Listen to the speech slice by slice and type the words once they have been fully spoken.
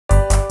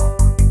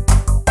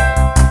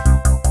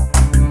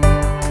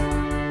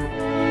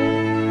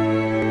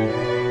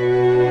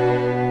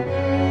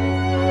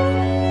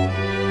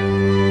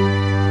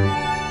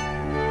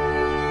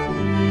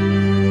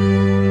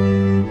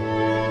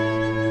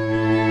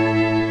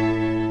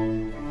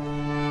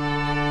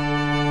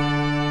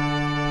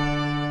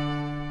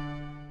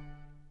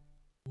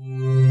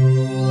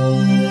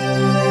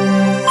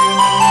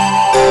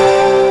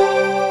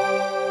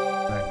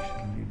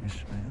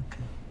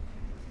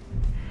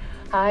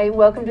Hi,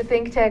 welcome to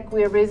Think Tech.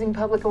 We are raising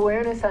public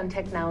awareness on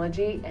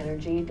technology,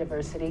 energy,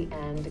 diversity,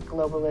 and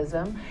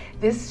globalism.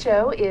 This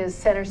show is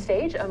Center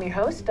Stage. I'm your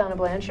host, Donna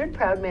Blanchard,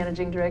 proud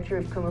managing director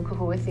of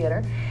Kumukuhua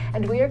Theater,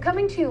 and we are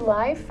coming to you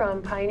live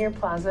from Pioneer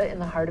Plaza in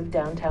the heart of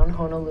downtown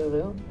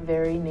Honolulu,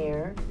 very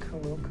near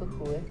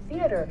Kumukuhua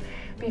Theater.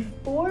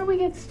 Before we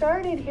get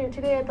started here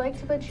today, I'd like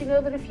to let you know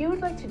that if you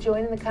would like to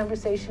join in the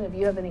conversation, if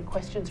you have any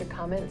questions or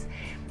comments,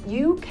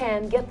 you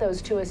can get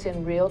those to us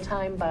in real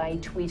time by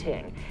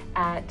tweeting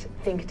at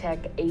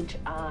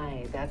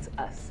ThinkTechHI. That's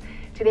us.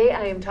 Today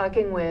I am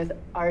talking with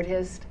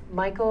artist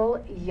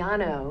Michael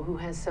Yano, who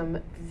has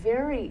some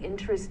very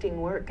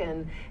interesting work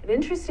and an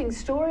interesting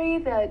story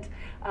that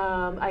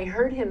I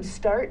heard him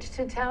start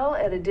to tell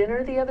at a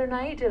dinner the other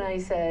night, and I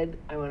said,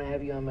 I want to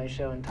have you on my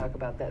show and talk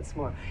about that some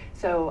more.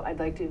 So I'd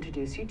like to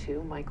introduce you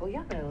to Michael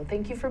Yano.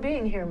 Thank you for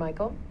being here,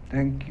 Michael.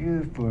 Thank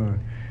you for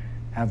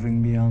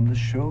having me on the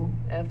show.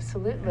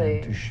 Absolutely.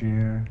 And to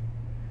share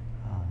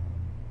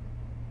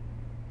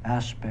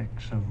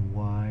aspects of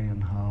why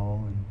and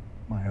how and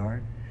my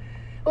art.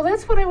 Well,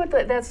 that's what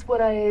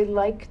I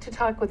like to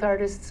talk with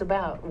artists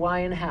about, why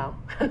and how.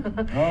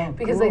 Oh,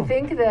 because cool. I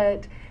think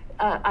that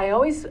I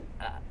almost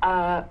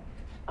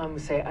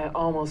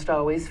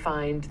always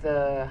find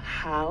the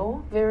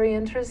how very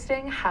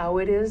interesting, how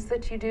it is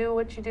that you do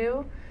what you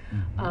do.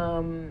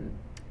 Mm-hmm.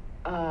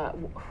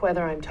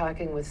 Whether I'm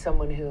talking with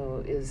someone who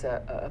is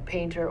a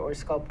painter or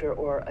sculptor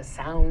or a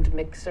sound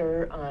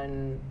mixer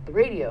on the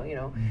radio, you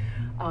know.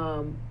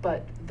 Mm-hmm.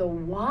 But the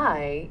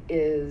why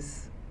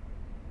is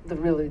the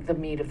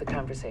meat of the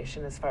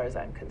conversation as far as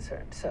I'm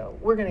concerned. So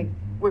we're gonna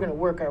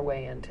work our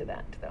way into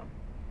that though.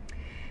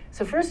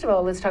 So first of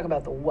all, let's talk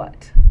about the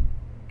what.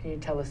 Can you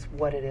tell us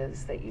what it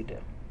is that you do?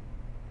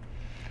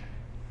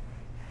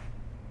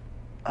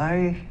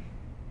 I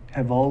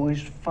have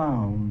always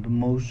found the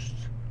most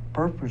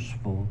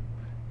purposeful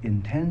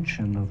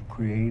intention of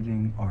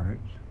creating art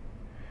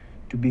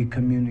to be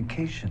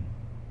communication.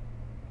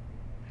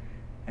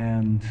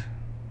 And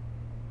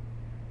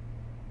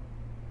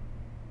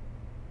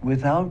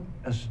without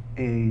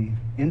a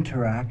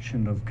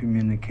interaction of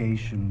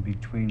communication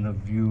between a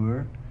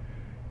viewer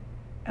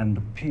and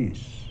the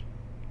piece,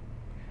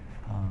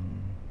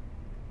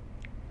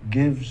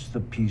 gives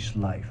the piece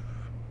life.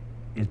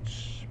 It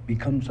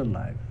becomes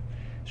alive.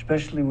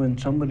 Especially when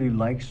somebody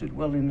likes it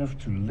well enough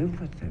to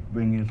live with it,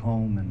 bring it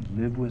home and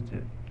live with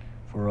it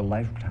for a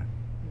lifetime,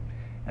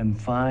 and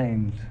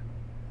find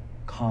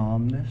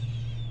calmness,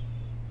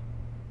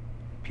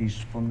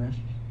 peacefulness,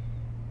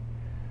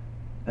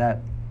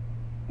 that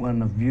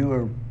when a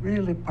viewer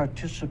really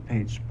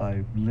participates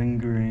by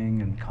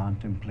lingering and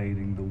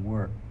contemplating the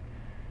work,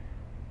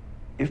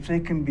 if they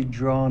can be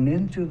drawn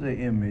into the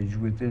image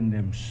within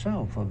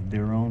themselves of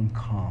their own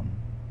calm,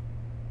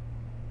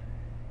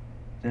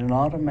 then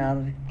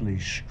automatically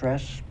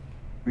stress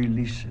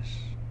releases.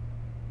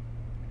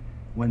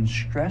 When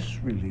stress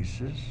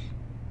releases,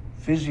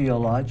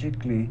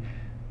 physiologically,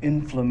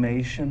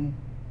 inflammation,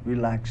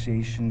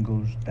 relaxation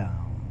goes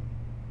down,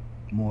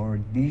 more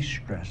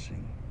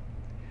de-stressing.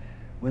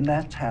 When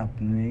that's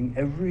happening,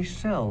 every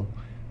cell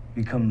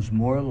becomes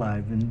more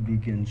alive and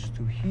begins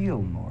to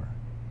heal more.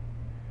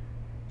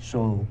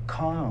 So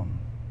calm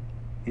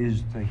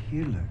is the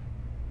healer.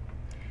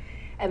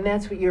 And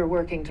that's what you're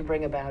working to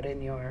bring about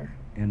in your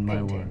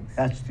my work. paintings.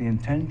 That's the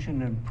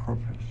intention and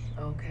purpose.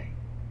 Okay.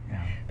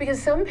 Yeah.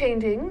 Because some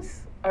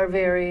paintings are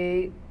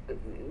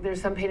there's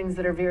some paintings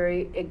that are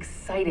very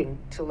exciting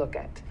to look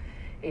at.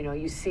 You know,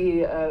 you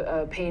see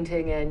a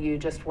painting and you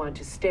just want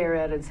to stare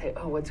at it and say,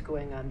 oh, what's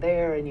going on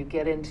there? And you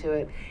get into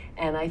it.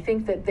 And I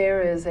think that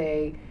there's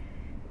a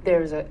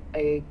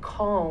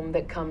calm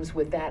that comes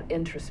with that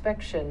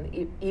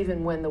introspection,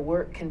 even when the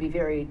work can be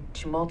very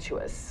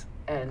tumultuous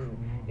and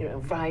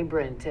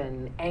vibrant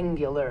and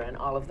angular and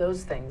all of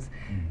those things.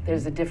 Mm-hmm.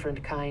 There's a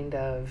different kind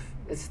of,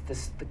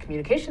 the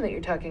communication that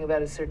you're talking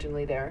about is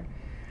certainly there.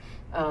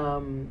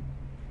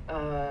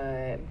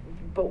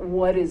 But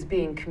what is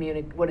being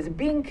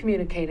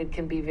communicated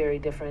can be very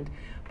different.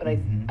 But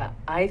mm-hmm.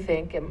 I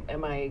think, let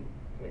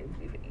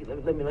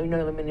me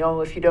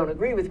know if you don't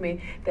agree with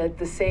me, that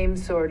the same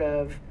sort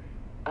of,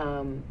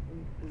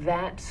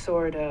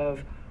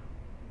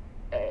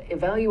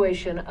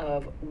 evaluation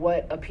of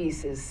what a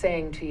piece is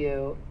saying to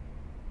you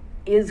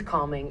is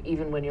calming,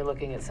 even when you're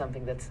looking at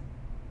something that's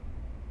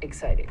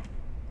exciting.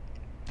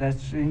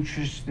 That's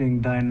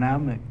interesting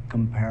dynamic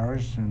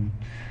comparison.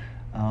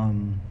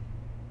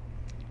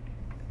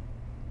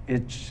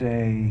 It's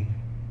a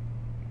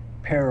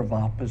pair of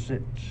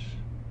opposites.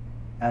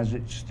 As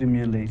it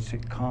stimulates,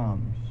 it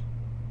calms.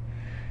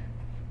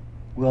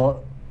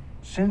 Well,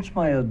 since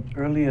my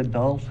early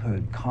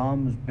adulthood,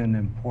 calm has been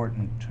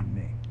important to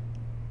me.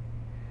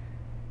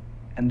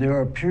 And there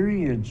are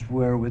periods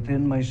where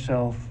within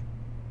myself,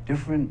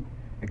 different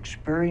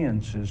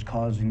experiences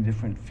causing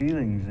different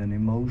feelings and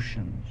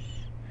emotions,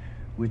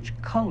 which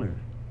color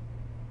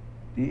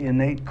the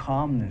innate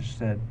calmness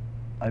that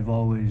I've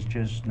always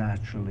just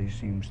naturally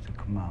seems to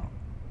come out.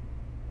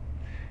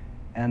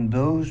 And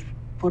those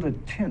put a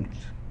tint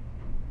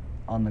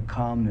on the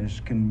calmness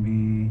can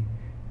be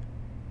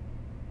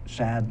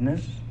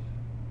sadness,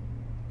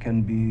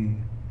 can be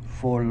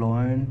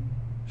forlorn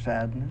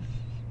sadness,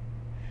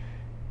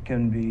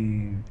 can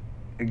be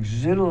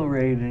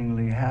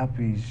exhilaratingly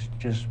happy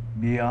just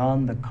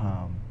beyond the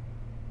calm.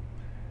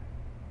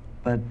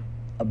 But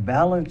a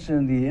balance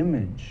in the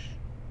image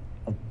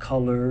of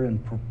color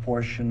and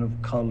proportion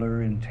of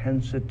color,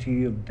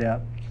 intensity of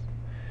depth,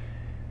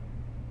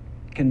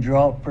 can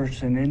draw a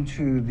person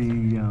into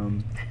the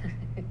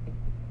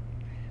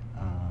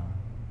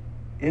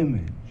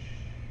image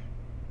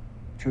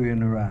to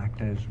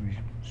interact, as we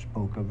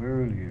spoke of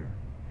earlier.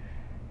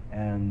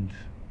 And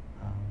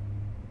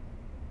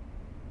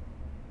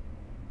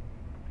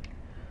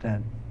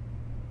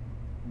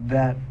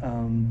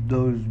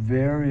those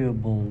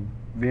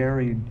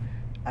varied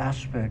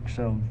aspects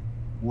of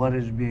what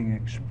is being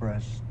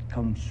expressed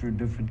comes through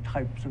different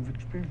types of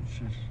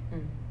experiences.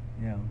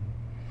 Yeah.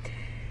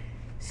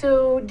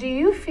 So do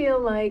you feel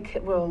like,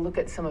 we'll look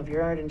at some of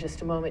your art in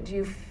just a moment, do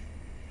you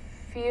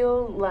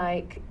feel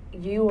like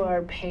you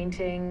are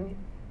painting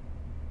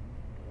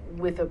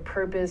with a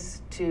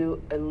purpose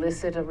to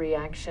elicit a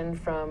reaction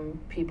from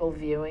people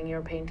viewing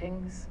your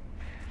paintings?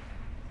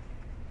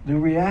 The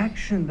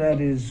reaction that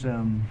is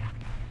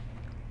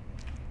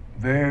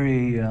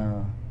very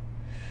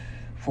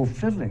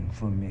fulfilling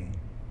for me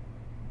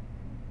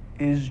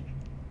is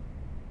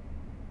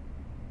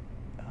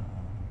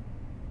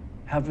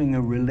having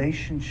a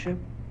relationship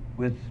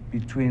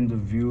between the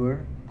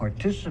viewer,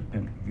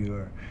 participant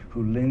viewer,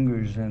 who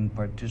lingers and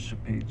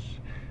participates,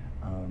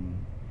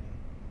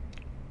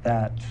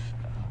 that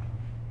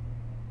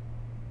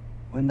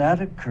when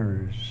that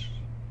occurs,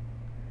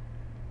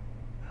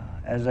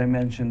 as I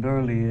mentioned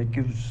earlier, it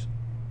gives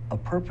a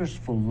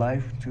purposeful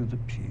life to the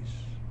piece.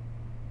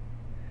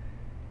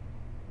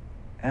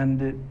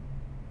 And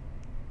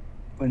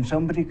when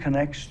somebody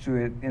connects to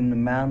it in the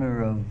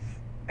manner of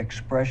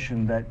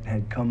expression that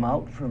had come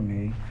out from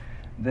me,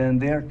 then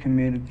they're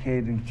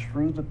communicating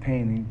through the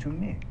painting to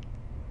me,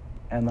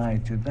 and I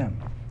to them.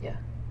 Yeah.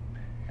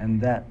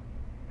 And that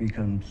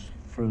becomes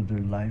further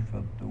life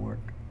of the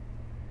work.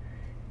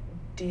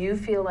 Do you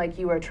feel like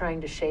you are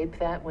trying to shape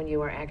that when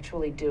you are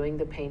actually doing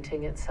the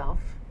painting itself?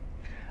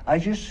 I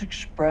just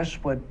express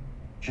what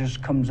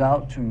just comes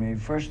out to me.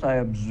 First I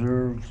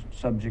observe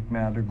subject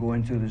matter, go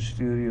into the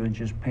studio and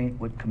just paint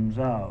what comes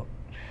out.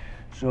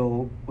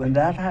 So when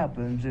that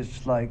happens,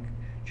 it's like,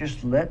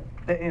 just let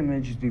the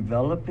image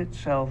develop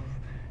itself,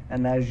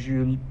 and as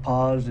you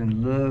pause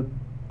and look,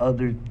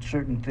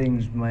 certain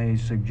things may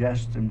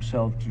suggest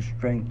themselves to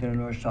strengthen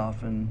or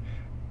soften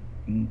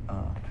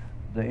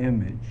the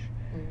image.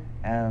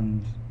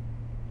 And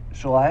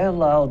so I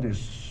allow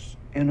this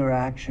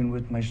interaction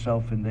with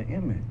myself in the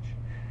image.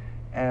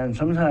 And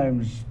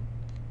sometimes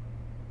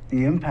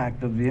the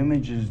impact of the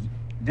image is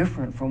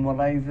different from what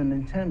I even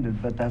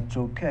intended, but that's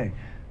okay.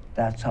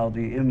 That's how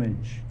the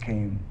image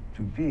came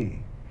to be.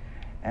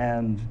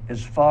 And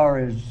as far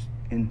as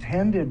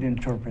intended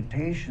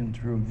interpretation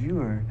through a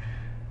viewer,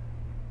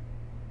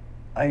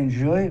 I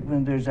enjoy it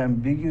when there's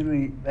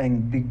ambiguity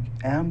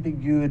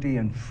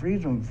and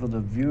freedom for the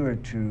viewer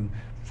to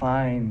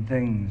find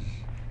things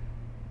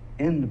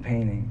in the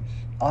paintings,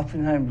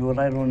 oftentimes what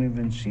I don't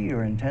even see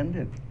or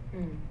intended.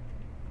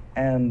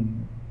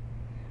 And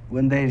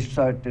when they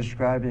start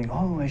describing,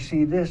 oh, I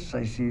see this,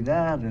 I see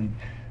that, and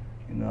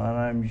and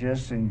I'm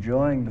just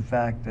enjoying the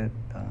fact that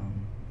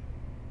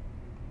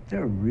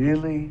they're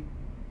really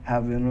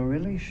having a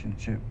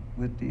relationship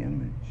with the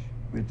image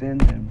within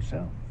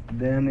themselves.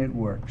 Then it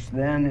works.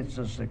 Then it's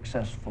a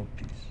successful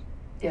piece.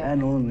 Yeah.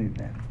 And only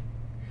then.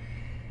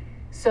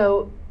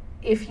 So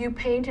if you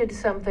painted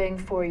something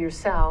for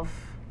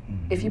yourself,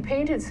 if you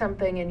painted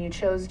something and you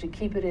chose to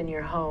keep it in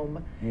your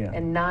home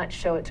and not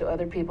show it to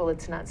other people,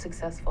 it's not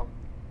successful?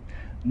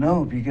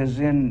 No, because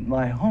in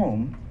my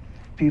home,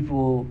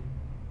 people,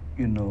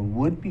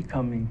 would be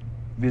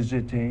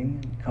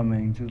visiting,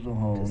 coming to the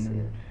home.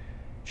 And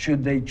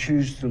should they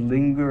choose to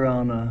linger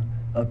on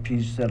a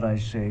piece that I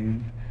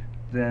saved,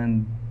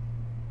 then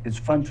it's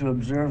fun to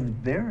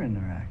observe their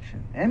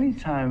interaction.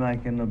 Anytime I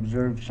can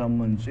observe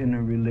someone's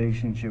inner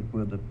relationship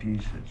with a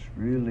piece, it's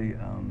really,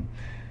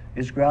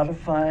 it's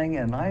gratifying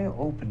and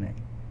eye-opening.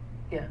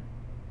 Yeah,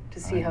 to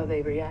see how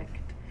they react.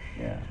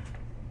 Yeah.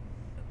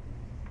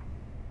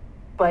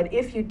 But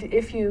if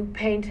you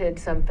painted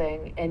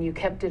something and you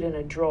kept it in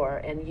a drawer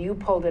and you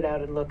pulled it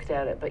out and looked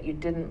at it, but you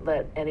didn't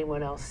let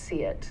anyone else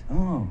see it,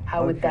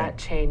 how would that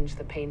change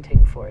the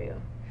painting for you?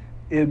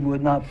 It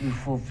would not be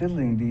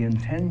fulfilling the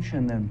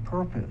intention and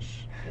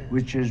purpose,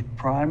 which is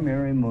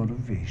primary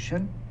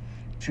motivation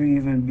to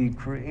even be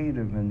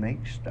creative and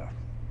make stuff.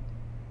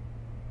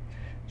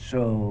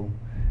 So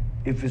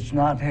if it's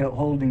not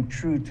holding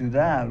true to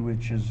that,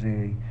 which is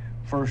a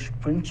first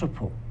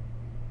principle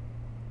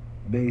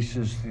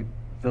basis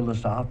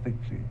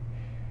philosophically,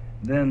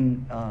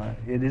 then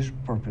it is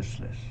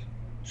purposeless.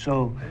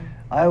 So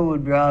I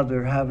would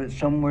rather have it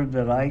somewhere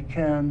that I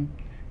can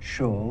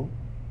show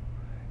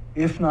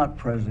if not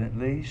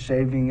presently,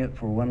 saving it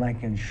for when I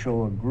can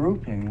show a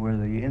grouping where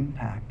the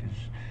impact is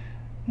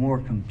more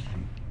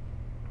complete.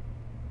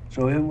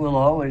 So it will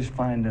always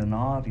find an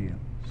audience,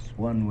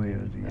 one way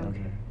or the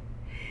other.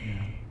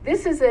 Yeah.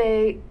 This is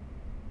a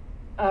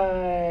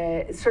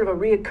sort of a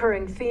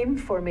reoccurring theme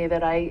for me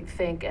that I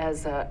think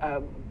as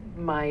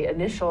my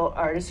initial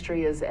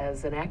artistry is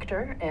as an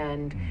actor,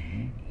 and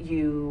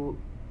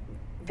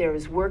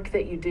there's work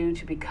that you do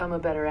to become a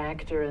better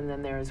actor, and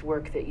then there's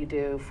work that you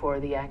do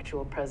for the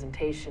actual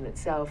presentation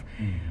itself.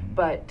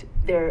 But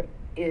there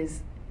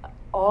is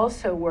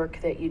also work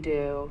that you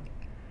do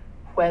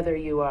whether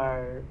you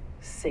are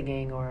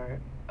singing or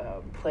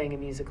playing a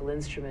musical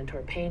instrument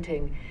or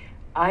painting.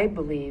 I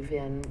believe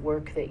in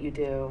work that you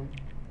do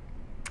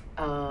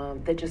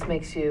that just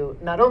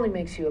not only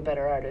makes you a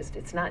better artist,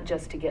 it's not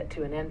just to get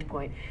to an end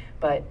point,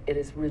 but it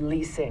is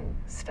releasing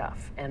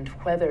stuff. And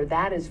whether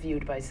that is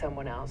viewed by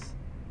someone else,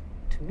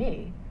 to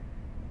me,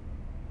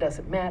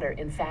 doesn't matter.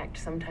 In fact,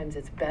 sometimes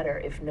it's better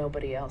if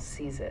nobody else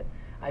sees it.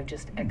 I've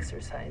just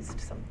exercised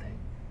something.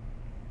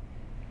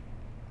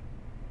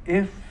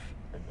 If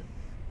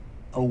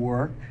a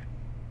work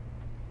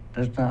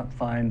does not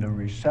find a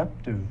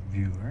receptive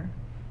viewer,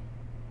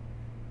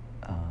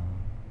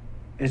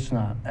 it's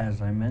not,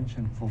 as I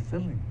mentioned,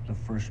 fulfilling the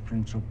first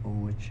principle,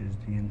 which is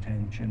the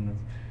intention of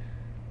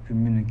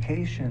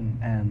communication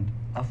and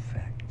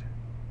affect.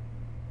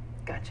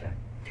 Gotcha.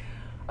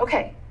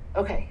 Okay,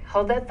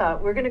 hold that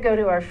thought. We're going to go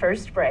to our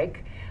first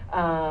break.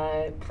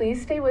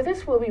 Please stay with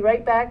us. We'll be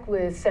right back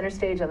with Center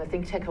Stage on the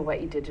Think Tech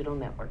Hawaii Digital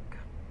Network.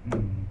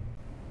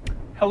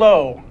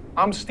 Hello,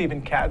 I'm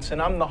Stephen Katz,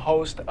 and I'm the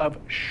host of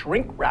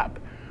Shrink Wrap,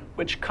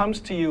 which comes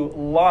to you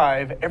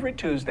live every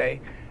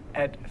Tuesday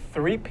at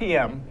 3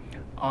 p.m.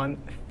 on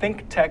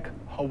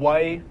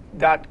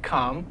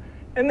thinktechhawaii.com,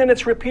 and then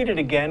it's repeated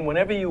again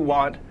whenever you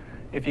want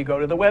if you go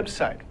to the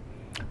website.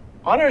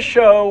 On our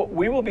show,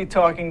 we will be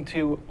talking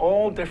to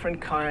all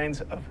different kinds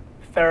of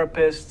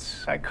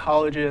therapists,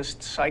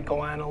 psychologists,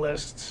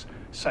 psychoanalysts,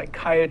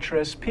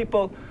 psychiatrists,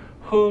 people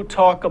who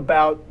talk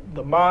about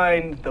the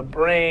mind, the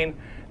brain,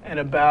 and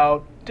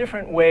about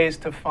different ways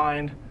to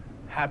find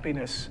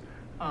happiness.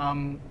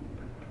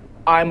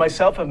 I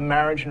myself am a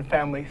marriage and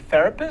family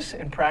therapist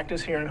in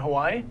practice here in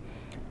Hawaii,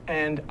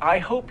 and I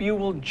hope you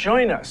will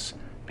join us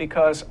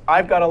because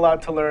I've got a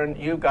lot to learn,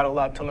 you've got a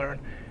lot to learn,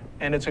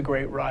 and it's a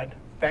great ride.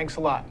 Thanks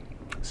a lot.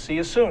 See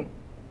you soon.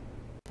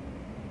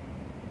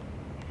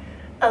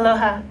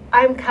 Aloha,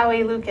 I'm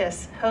Kaui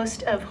Lucas,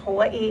 host of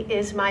Hawaii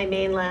is My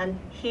Mainland,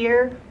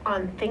 here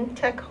on Think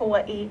Tech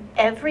Hawaii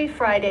every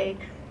Friday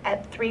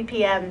at 3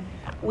 p.m.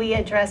 We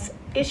address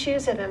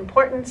issues of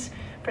importance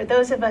for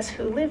those of us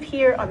who live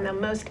here on the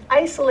most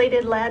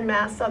isolated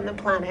landmass on the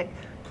planet.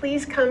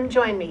 Please come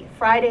join me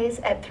Fridays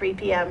at 3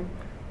 p.m.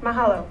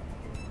 Mahalo.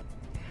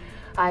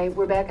 Hi,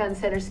 we're back on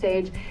Center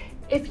Stage.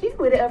 If you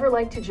would ever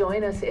like to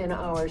join us in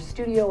our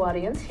studio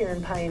audience here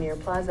in Pioneer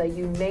Plaza,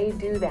 you may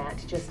do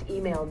that. Just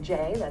email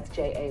Jay, that's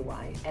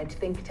J-A-Y, at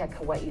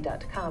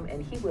thinktechhawaii.com,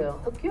 and he will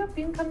hook you up.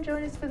 You can come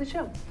join us for the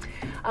show.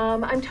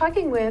 I'm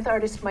talking with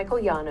artist Michael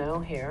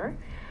Yano here,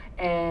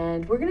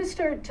 and we're going to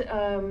start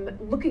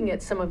looking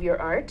at some of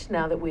your art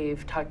now that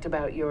we've talked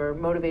about your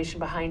motivation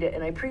behind it,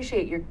 and I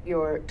appreciate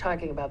your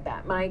talking about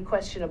that. My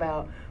question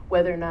about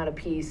whether or not a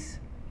piece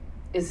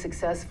is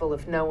successful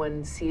if no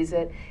one sees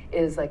it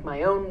is like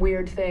my own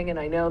weird thing, and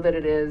I know that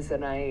it is,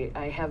 and I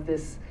have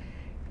this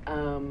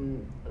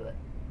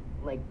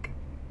like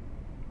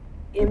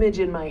image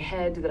in my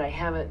head that I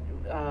haven't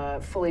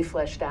fully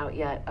fleshed out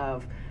yet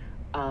of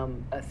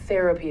a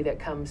therapy that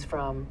comes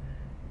from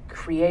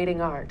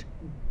creating art,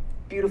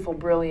 beautiful,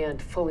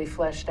 brilliant, fully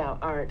fleshed out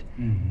art,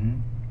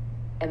 and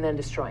then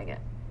destroying it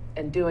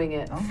and doing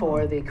it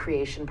for the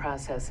creation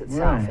process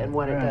itself and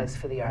what it does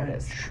for the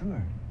artist.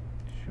 Sure.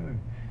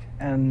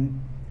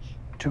 And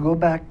to go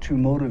back to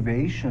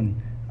motivation,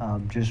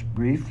 just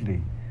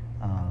briefly,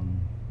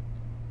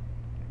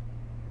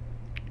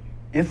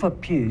 if a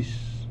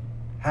piece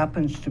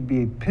happens to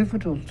be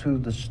pivotal to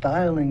the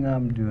styling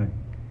I'm doing,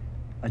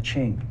 a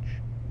change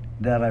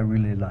that I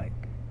really like,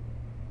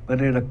 but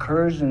it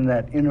occurs in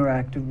that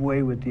interactive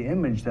way with the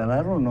image that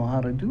I don't know how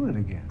to do it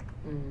again.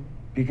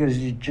 Because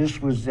it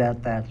just was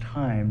at that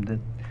time that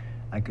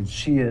I could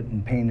see it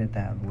and paint it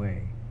that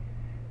way.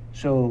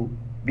 So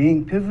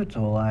being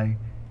pivotal, I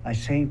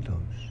save those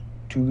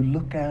to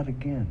look at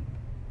again.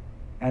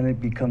 And it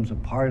becomes a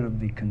part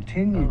of the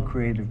continued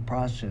creative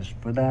process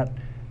for that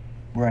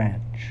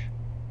branch.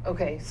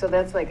 Okay, so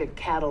that's like a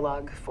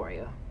catalog for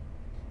you.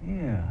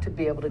 Yeah. To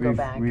be able to go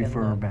back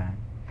refer and back,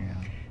 yeah.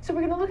 So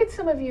we're going to look at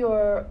some of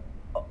your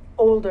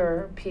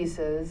older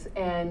pieces,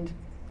 and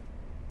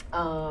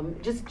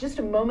just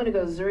a moment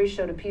ago, Zuri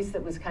showed a piece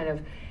that was kind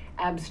of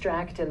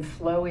abstract and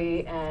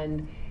flowy,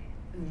 and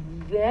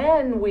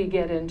then we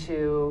get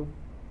into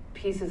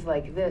pieces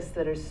like this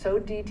that are so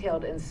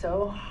detailed and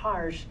so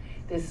harsh.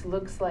 This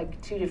looks like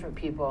two different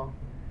people.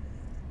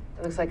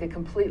 It looks like a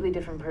completely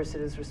different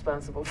person is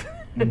responsible for,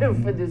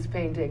 for this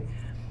painting.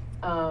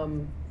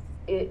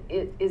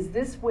 Is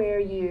this where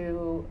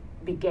you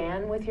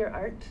began with your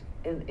art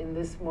in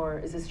this more,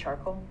 is this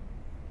charcoal?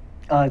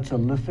 It's a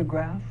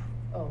lithograph,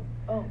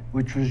 Oh.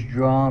 which was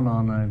drawn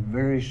on a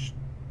very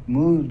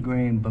smooth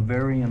grain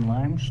Bavarian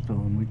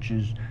limestone, which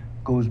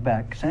goes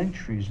back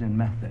centuries in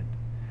method.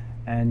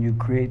 And you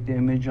create the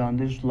image on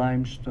this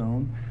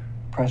limestone,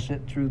 press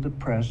it through the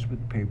press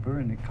with paper,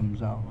 and it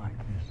comes out like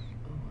this.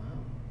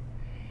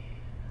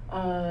 Oh,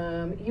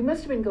 wow. You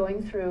must have been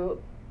going through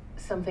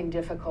something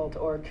difficult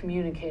or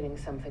communicating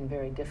something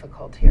very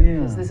difficult here,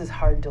 because this is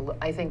hard to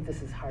I think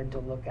this is hard to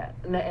look at,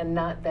 and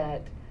not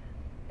that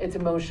it's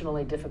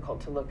emotionally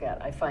difficult to look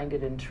at. I find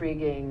it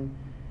intriguing.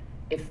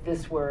 If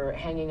this were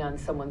hanging on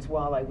someone's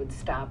wall, I would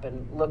stop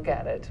and look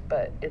at it,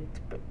 but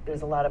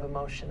there's a lot of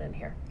emotion in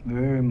here.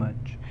 Very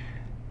much.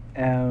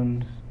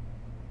 And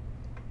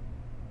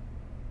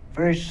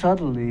very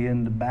subtly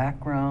in the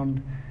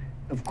background,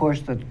 of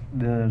course,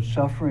 the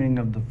suffering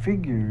of the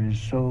figure is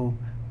so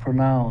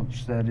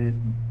pronounced that it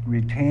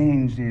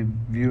retains the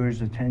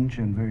viewer's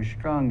attention very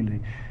strongly.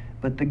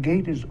 But the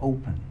gate is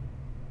open.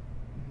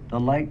 The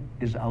light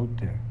is out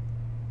there.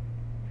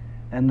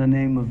 And the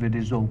name of it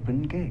is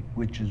Open Gate,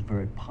 which is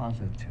very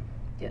positive.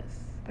 Yes.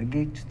 The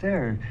gate's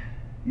there.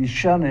 You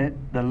shun it,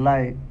 the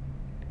light,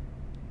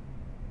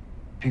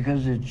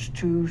 because it's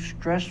too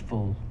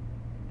stressful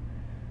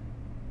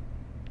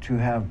to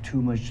have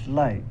too much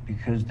light,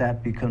 because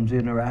that becomes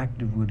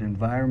interactive with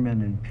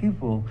environment and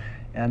people.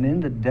 And in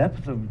the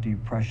depth of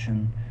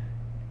depression,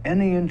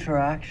 any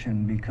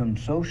interaction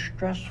becomes so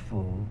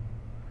stressful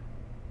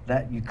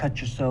that you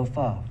cut yourself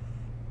off.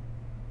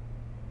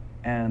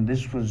 And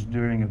this was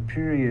during a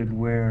period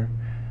where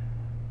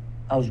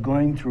I was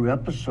going through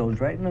episodes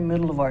right in the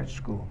middle of art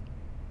school,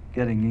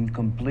 getting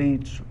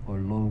incompletes or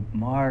low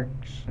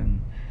marks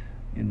and,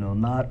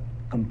 not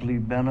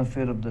complete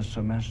benefit of the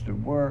semester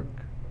work.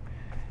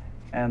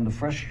 And the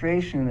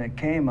frustration that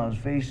came, I was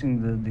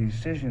facing the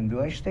decision, do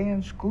I stay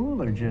in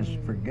school or just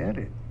forget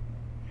it?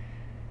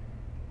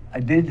 I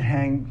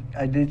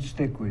did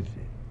stick with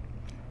it.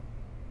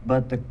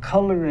 But the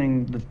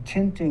coloring, the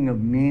tinting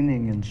of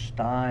meaning and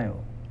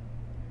style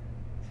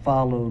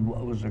followed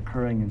what was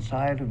occurring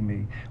inside of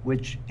me,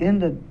 which in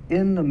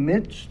the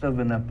midst of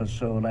an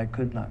episode, I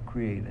could not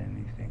create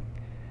anything.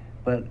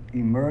 But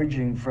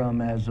emerging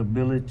from as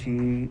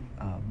ability,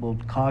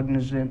 both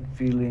cognizant,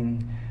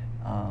 feeling,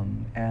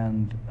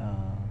 and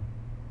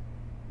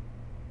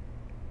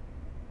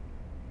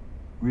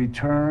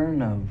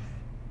return of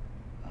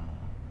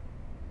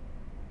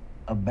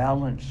a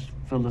balanced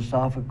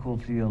philosophical,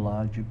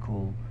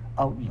 theological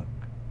outlook.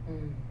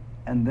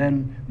 And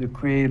then the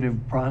creative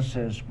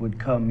process would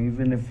come,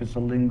 even if it's a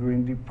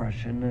lingering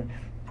depression, the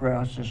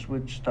process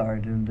would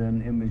start, and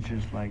then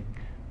images like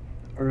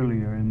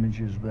earlier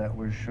images that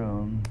were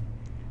shown.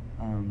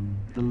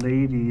 The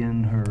lady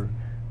in her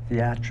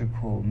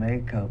theatrical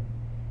makeup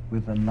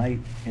with a knight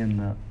in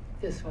the...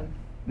 This one.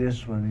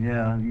 This one,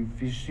 yeah.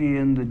 If you see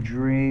in the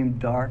dream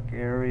dark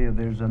area,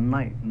 there's a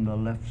knight on the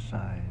left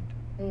side.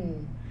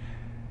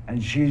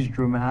 And she's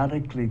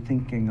dramatically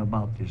thinking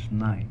about this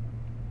knight.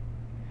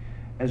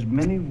 As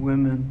many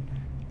women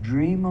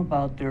dream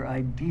about their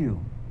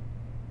ideal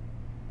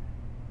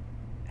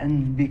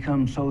and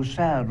become so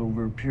sad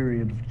over a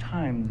period of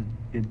time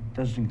that it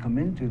doesn't come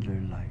into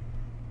their life,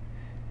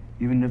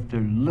 even if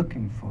they're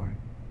looking for it.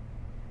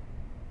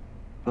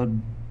 But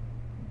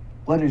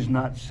what is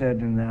not said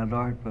in that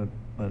art, but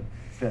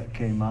that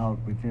came out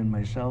within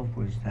myself,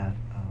 was that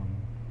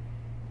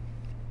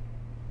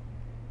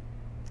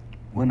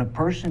when a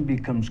person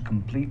becomes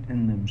complete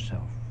in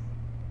themselves,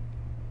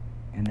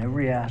 in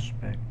every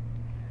aspect,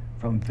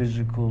 from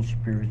physical,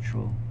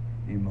 spiritual,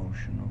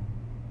 emotional,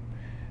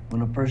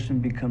 when a person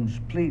becomes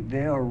complete,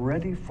 they are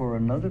ready for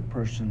another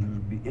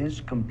person who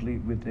is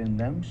complete within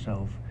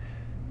themselves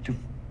to,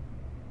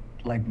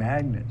 like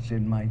magnets,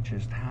 it might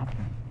just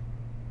happen.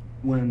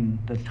 When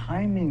the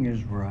timing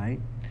is right,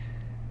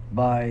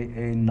 by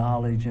a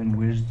knowledge and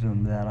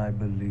wisdom that I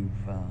believe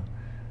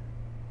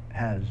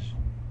has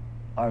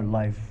our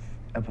life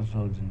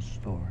episodes in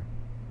store.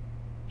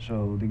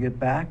 So to get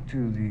back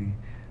to the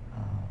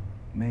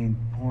main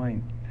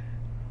point,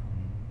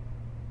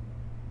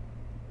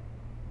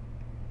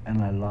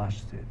 and I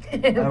lost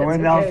it. I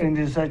went off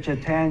into such a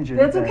tangent.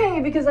 That's okay,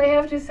 because I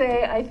have to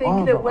say, I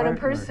think that when a artwork.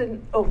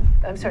 person... Oh,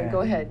 I'm sorry,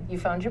 go ahead. You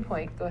found your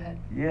point, go ahead.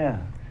 Yeah.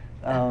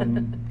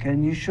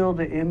 Can you show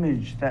the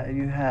image that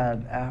you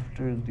had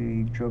after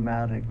the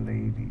dramatic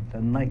lady,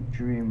 the night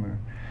dreamer?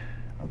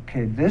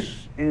 Okay,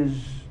 this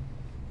is,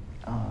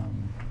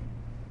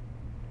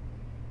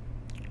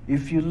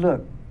 if you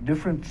look,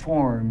 different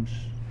forms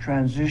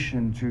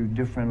transition to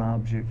different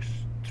objects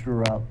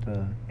throughout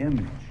the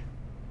image.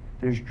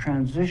 There's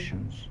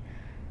transitions.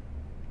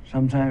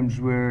 Sometimes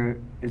where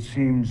it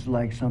seems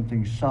like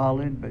something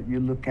solid, but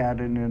you look at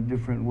it in a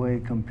different way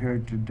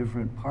compared to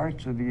different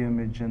parts of the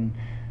image, and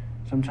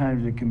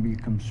sometimes it can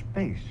become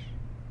space,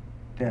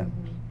 depth.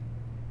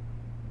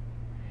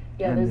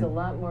 Yeah, And there's a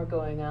lot more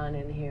going on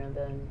in here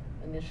than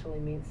initially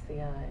meets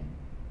the eye.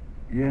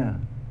 Yeah,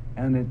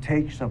 and it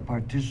takes a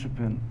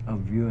participant of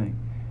viewing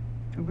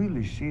to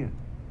really see it.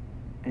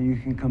 and you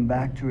can come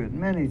back to it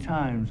many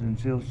times and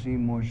still see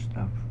more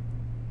stuff.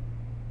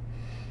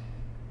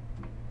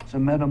 It's a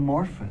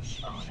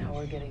metamorphosis. Oh, now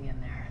we're getting in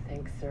there.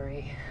 Thanks,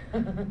 Suri.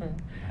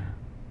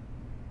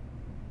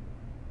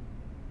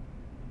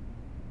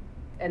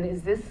 And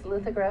is this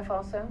lithograph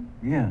also?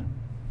 Yeah.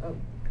 Oh,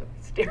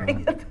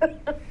 staring at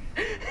that.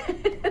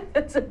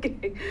 That's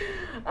okay.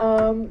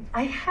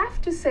 I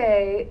have to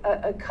say,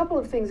 a couple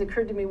of things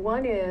occurred to me.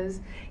 One is,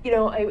 you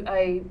know,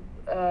 I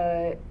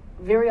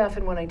very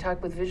often when I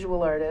talk with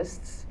visual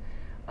artists,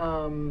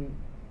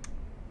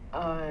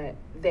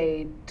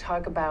 they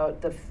talk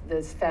about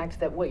this fact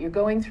that what you're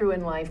going through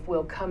in life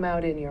will come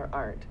out in your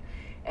art,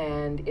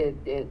 and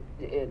it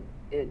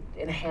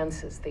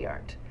enhances the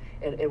art.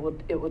 It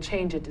will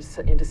change it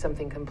into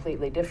something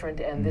completely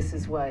different, and this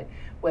is what,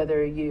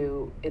 whether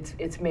you,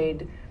 it's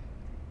made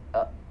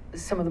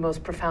some of the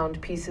most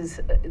profound pieces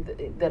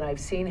that I've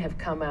seen have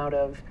come out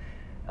of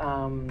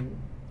an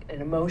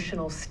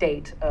emotional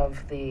state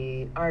of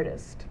the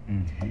artist.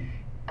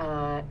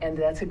 And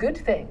that's a good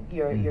thing.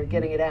 You're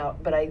getting it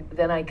out. But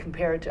then I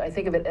compare it to, I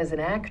think of it as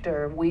an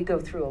actor. We go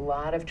through a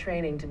lot of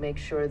training to make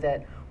sure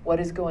that what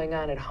is going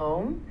on at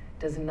home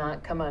does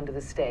not come onto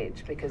the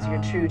stage, because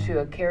you're true to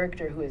a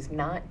character who is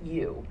not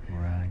you,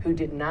 who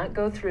did not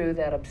go through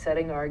that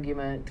upsetting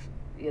argument,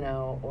 you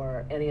know,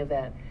 or any of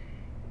that.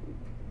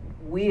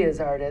 We as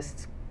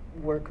artists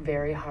work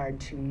very hard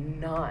to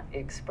not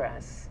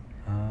express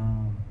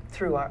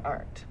through our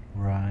art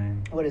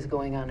what is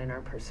going on in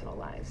our personal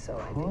lives. So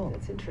I think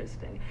that's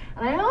interesting.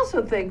 And I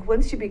also think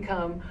once you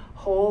become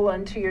whole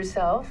unto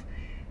yourself,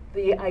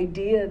 the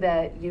idea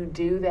that you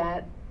do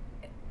that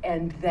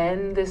and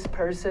then this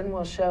person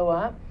will show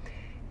up,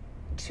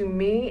 to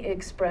me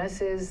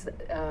expresses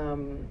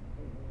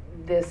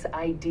this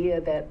idea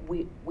that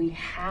we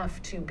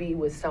have to be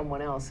with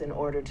someone else in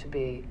order to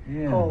be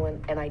whole,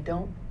 and I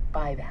don't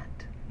buy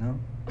that. No.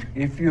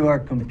 If you are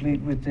complete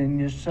within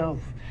yourself,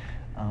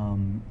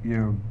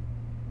 your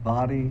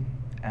body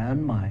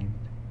and mind,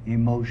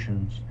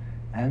 emotions,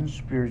 and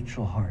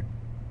spiritual heart,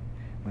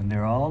 when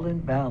they're all in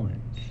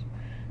balance,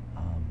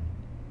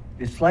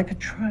 it's like a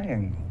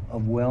triangle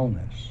of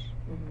wellness.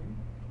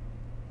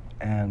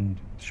 And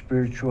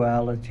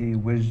spirituality,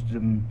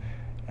 wisdom,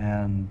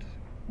 and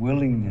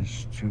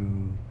willingness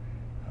to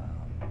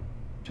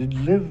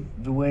live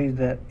the way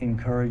that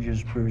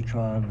encourages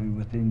spirituality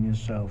within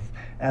yourself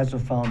as a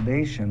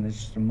foundation.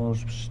 It's the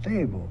most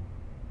stable.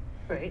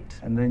 Right.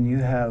 And then you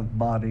have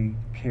body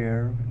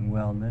care and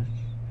wellness,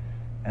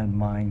 and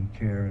mind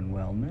care and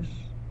wellness.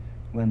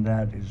 When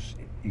that is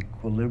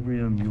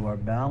equilibrium, you are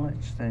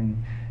balanced,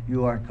 and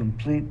you are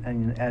complete,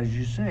 and as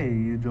you say,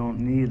 you don't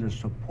need the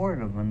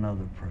support of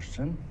another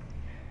person.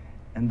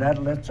 And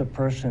that lets a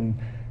person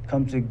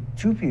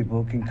two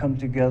people can come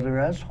together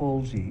as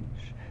wholes each.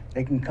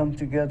 They can come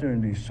together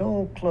and be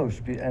so close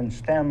and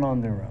stand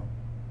on their own.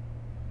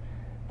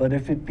 But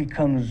if it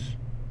becomes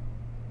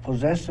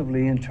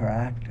possessively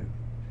interactive,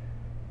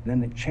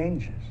 then it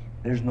changes.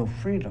 There's no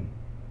freedom.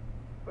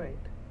 Right.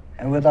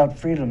 And without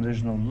freedom,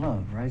 there's no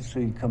love, right? So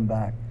you come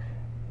back,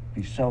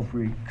 be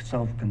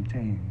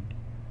self-contained.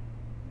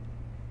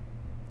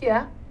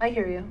 Yeah, I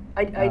hear you.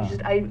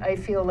 I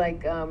feel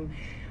like,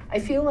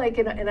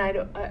 and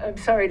I'm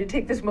sorry to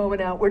take this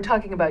moment out, we're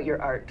talking about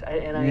your art,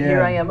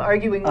 here I am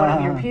arguing one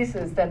of your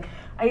pieces, that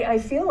I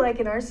feel like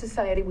in our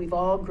society we've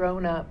all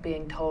grown up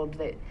being told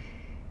that,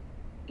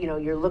 you know,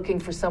 you're looking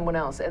for someone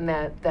else, and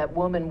that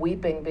woman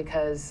weeping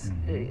because,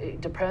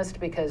 depressed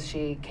because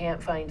she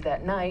can't find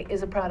that knight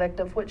is a product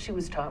of what she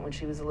was taught when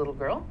she was a little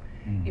girl.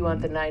 You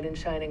want the knight in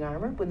shining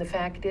armor, when the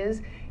fact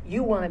is,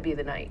 you want to be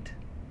the knight.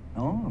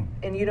 Oh.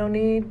 And you don't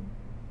need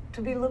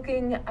to be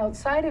looking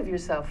outside of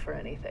yourself for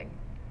anything.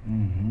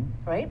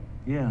 Right?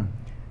 Yeah.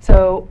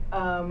 So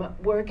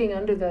working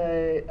under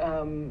the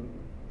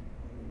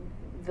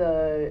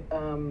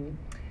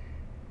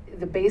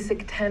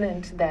basic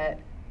tenet that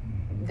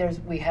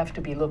we have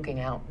to be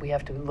looking out, we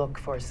have to look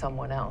for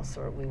someone else,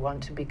 or we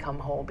want to become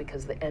whole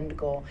because the end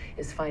goal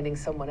is finding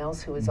someone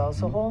else who is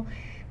also whole,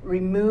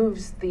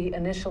 removes the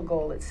initial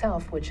goal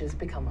itself, which is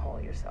become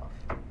whole yourself.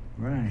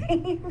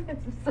 Right.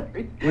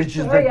 Sorry. Which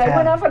is Sorry, I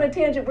went off on a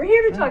tangent. We're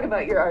here to talk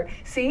about your art.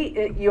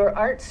 See, your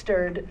art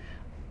stirred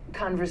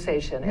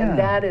conversation, and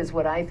that is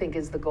what I think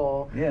is the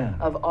goal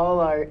of all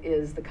art,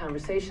 is the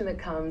conversation that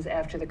comes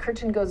after the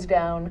curtain goes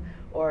down,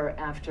 or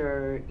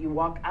after you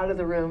walk out of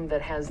the room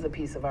that has the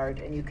piece of art,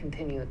 and you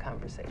continue the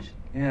conversation.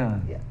 Yeah.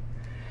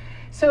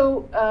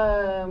 So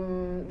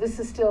this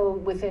is still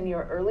within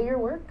your earlier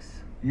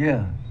works?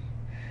 Yeah.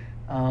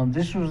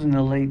 This was in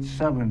the late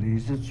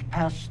 70s. It's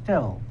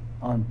pastel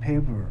on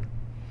paper.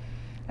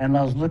 And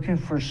I was looking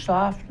for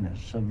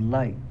softness of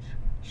light,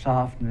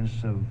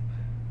 softness of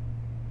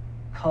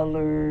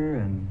color,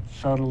 and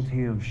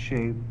subtlety of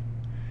shape,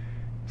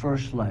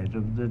 first light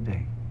of the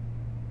day.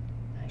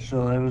 Nice.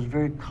 So it was a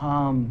very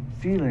calm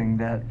feeling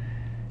that,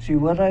 see,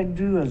 what I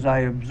do is I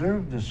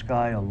observe the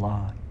sky a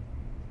lot.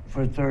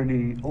 For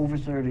over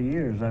 30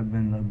 years, I've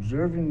been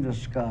observing the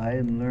sky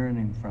and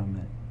learning from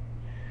it,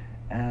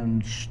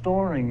 and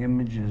storing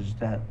images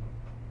that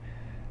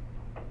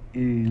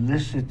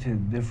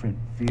elicited different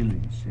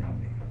feelings in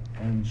me.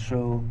 And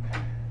so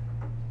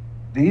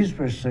these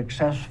were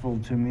successful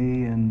to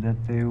me in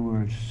that they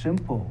were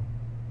simple,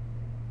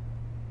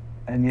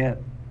 and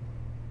yet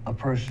a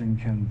person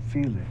can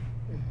feel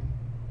it.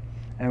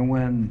 And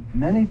when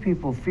many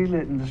people feel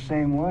it in the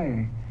same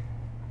way,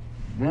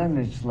 then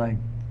it's like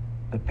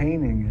the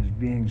painting is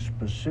being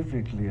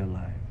specifically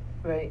alive.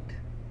 Right.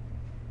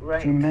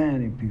 Right. To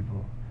many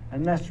people.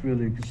 And that's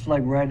really, it's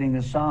like writing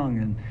a song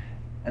and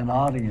an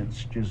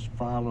audience just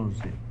follows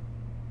it.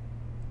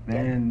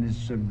 Then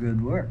it's a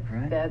good work,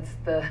 right? That's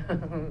the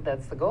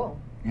that's the goal.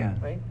 Yeah.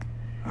 Right?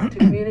 To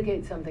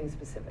communicate something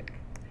specific.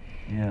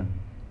 Yeah.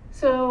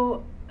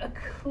 So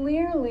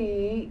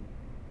clearly,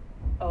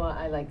 oh,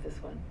 I like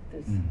this one.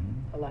 There's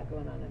a lot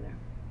going on in there.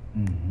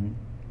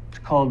 It's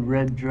called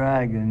Red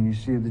Dragon. You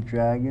see the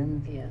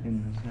dragon Yes.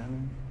 in the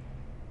center?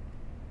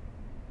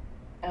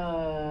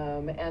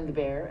 And the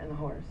bear and the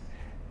horse.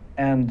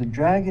 And the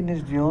dragon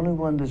is the only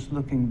one that's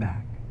looking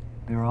back.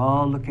 They're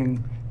all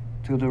looking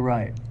to the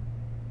right.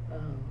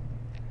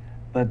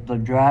 But the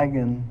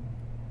dragon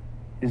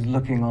is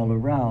looking all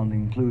around,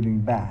 including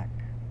back,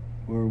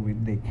 where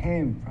they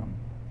came from.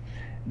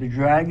 The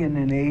dragon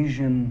in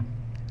Asian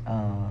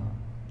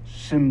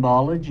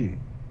symbology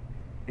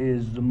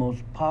is the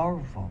most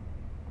powerful.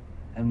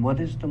 And what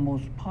is the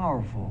most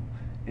powerful?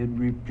 It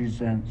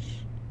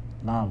represents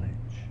knowledge.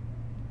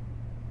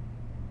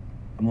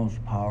 The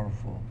most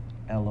powerful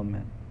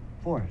element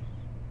for us,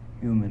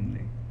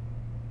 humanly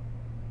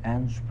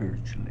and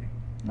spiritually,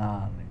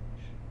 knowledge.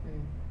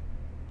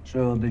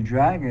 So the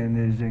dragon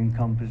is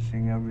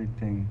encompassing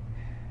everything,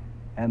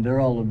 and they're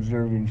all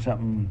observing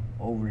something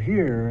over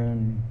here,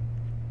 and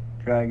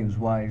dragon's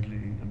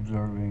wisely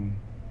observing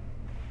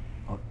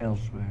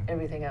elsewhere.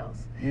 Everything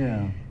else.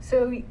 Yeah.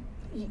 So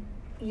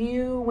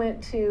you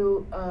went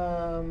to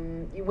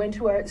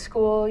art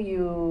school.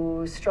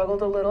 You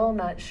struggled a little,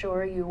 not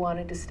sure you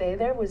wanted to stay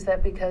there. Was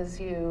that because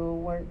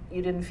you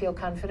didn't feel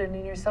confident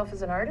in yourself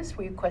as an artist?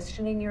 Were you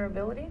questioning your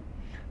ability?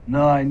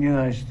 No, I knew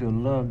I still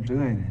loved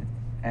doing it.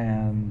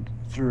 And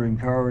through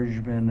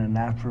encouragement and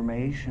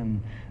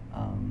affirmation,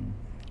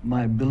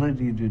 my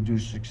ability to do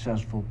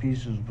successful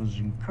pieces was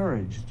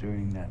encouraged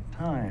during that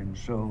time.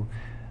 So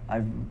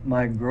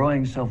my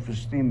growing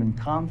self-esteem and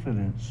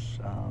confidence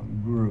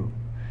grew.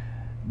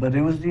 But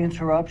it was the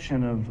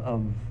interruption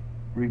of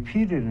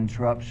repeated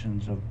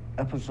interruptions of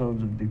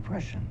episodes of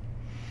depression.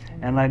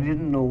 And I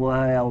didn't know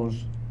why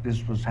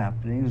this was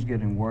happening. It was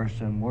getting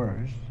worse and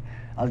worse.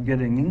 I was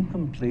getting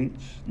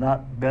incompletes,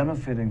 not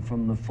benefiting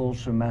from the full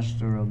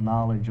semester of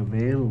knowledge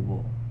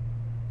available,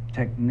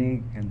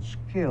 technique and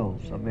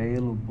skills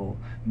available,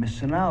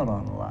 missing out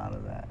on a lot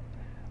of that.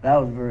 That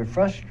was very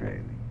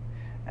frustrating.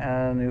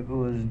 And it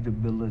was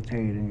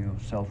debilitating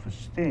of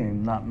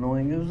self-esteem, not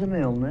knowing it was an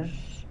illness,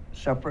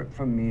 separate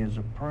from me as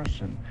a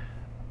person.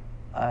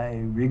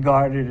 I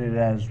regarded it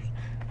as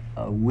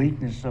a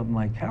weakness of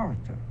my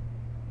character,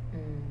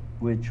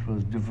 which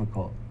was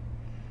difficult.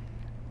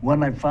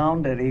 When I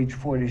found at age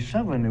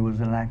 47 it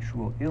was an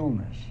actual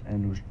illness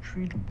and it was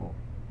treatable,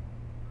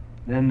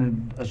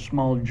 then a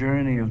small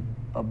journey of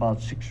about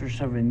 6 or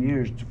 7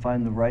 years to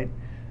find the right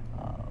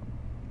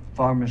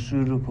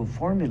pharmaceutical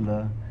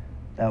formula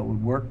that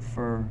would work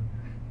for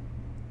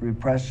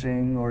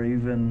repressing or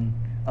even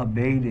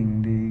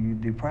abating the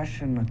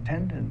depression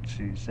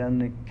tendencies.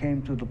 And it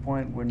came to the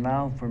point where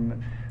now for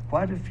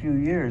quite a few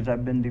years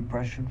I've been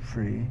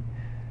depression-free.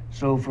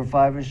 So for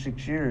 5 or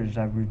 6 years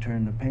I've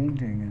returned to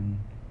painting and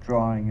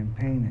drawing and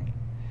painting,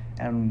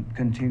 and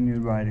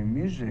continued writing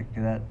music.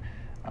 That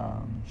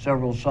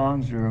several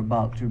songs are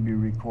about to be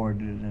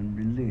recorded and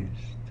released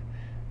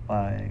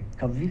by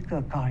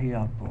Kavika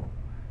Kahiapo,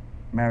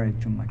 married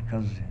to my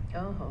cousin.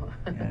 Oh.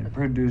 And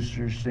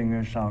producer,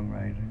 singer,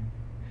 songwriter.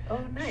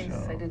 Oh, nice.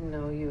 So. I didn't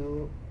know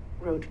you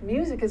wrote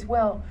music as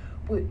well.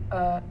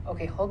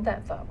 Okay, hold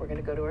that thought. We're going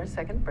to go to our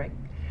second break.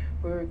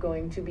 We're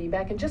going to be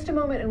back in just a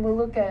moment, and we'll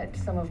look at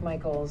some of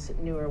Michael's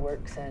newer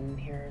works and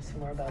hear some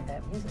more about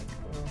that music.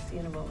 We'll see you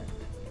in a moment.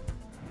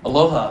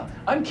 Aloha,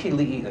 I'm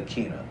Keli'i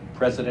Akina,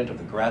 president of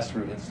the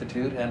Grassroot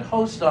Institute and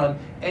host on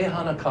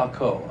Ehana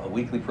Kako, a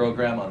weekly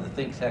program on the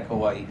Think Tech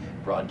Hawaii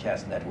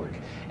broadcast network.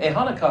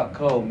 Ehana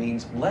Kako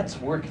means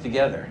let's work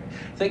together.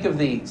 Think of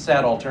the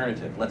sad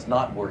alternative, let's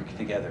not work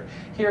together.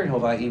 Here in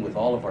Hawaii, with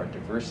all of our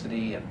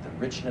diversity and the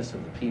richness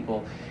of the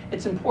people,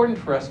 it's important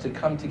for us to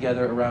come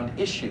together around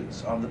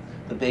issues on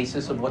the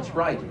basis of what's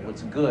right and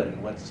what's good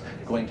and what's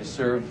going to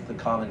serve the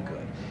common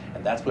good.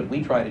 And that's what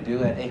we try to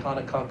do at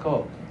Ehana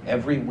Kako.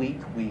 Every week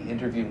we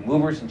interview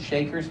movers and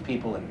shakers,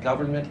 people in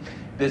government,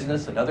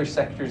 business, and other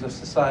sectors of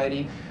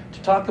society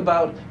to talk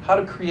about how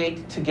to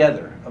create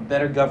together a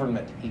better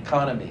government,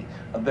 economy,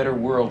 a better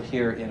world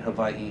here in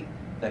Hawaii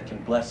that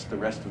can bless the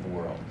rest of the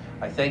world.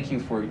 I thank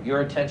you for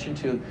your attention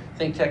to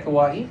Think Tech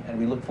Hawaii, and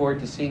we look forward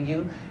to seeing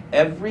you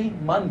every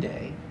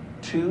Monday,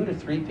 2 to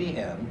 3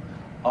 p.m.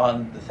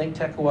 on the Think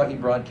Tech Hawaii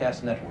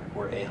broadcast network.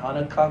 We're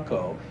Ehana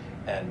Kako,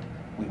 and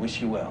we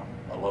wish you well.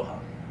 Aloha.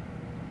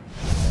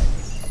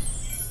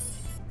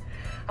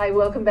 Hi,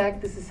 welcome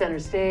back. This is Center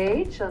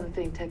Stage on the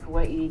Think Tech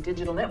Hawaii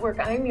Digital Network.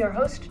 I'm your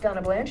host,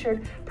 Donna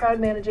Blanchard, proud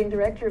managing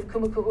director of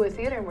Kumukuhua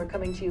Theater, and we're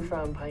coming to you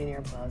from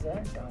Pioneer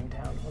Plaza,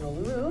 downtown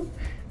Honolulu,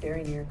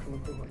 very near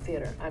Kumukuhua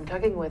Theater. I'm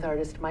talking with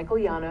artist Michael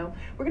Yano.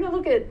 We're going to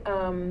look at,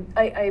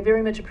 I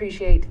very much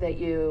appreciate that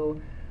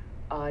you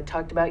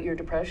talked about your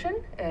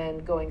depression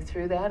and going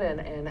through that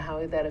and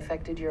how that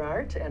affected your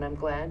art, and I'm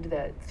glad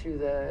that through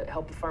the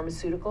help of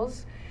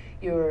pharmaceuticals,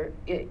 you're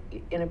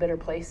in a better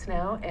place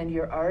now, and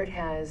your art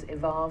has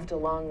evolved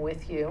along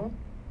with you.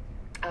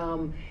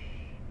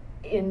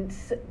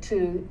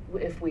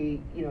 If we,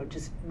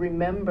 just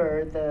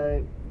remember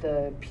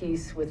the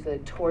piece with the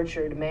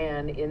tortured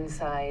man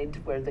inside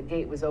where the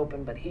gate was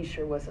open, but he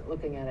sure wasn't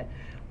looking at it.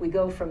 We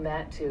go from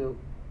that to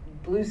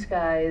blue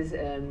skies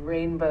and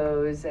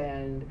rainbows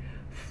and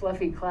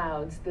fluffy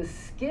clouds. The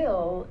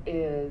skill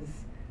is,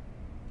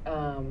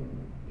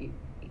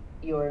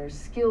 your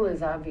skill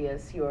is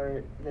obvious.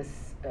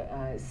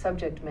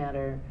 Subject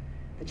matter,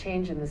 the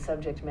change in the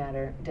subject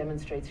matter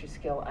demonstrates your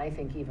skill, I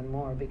think, even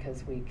more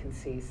because we can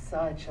see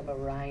such a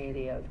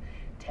variety of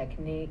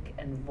technique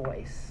and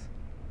voice.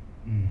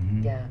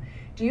 Mm-hmm. Yeah.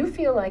 Do you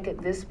feel like at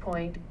this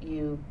point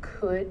you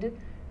could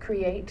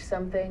create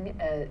something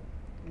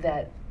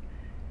that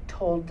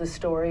told the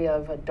story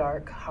of a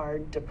dark,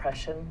 hard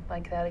depression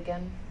like that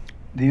again?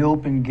 The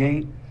open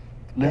gate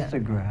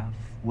lithograph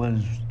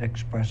was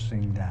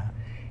expressing that.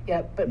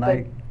 Yeah, but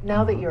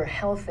now that you're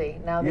healthy,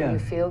 now that you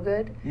feel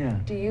good,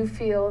 do you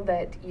feel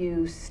that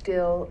you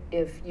still,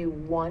 if you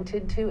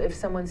wanted to, if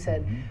someone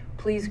said,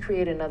 please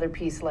create another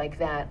piece like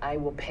that, I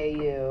will pay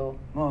you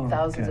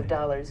thousands of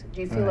dollars,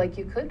 do you feel like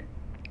you could?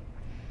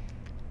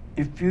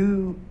 If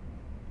you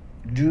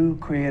do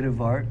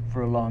creative art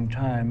for a long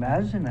time,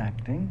 as in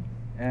acting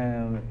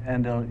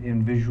and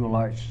in visual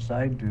arts as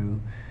I do,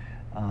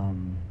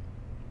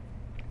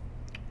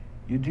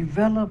 you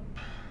develop,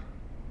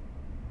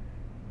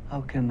 how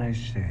can I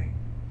say,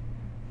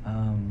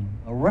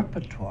 a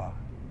repertoire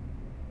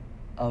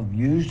of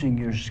using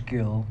your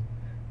skill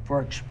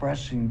for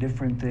expressing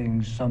different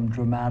things, some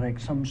dramatic,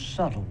 some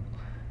subtle,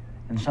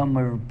 and some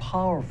are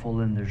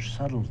powerful in their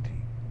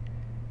subtlety.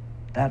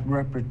 That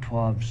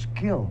repertoire of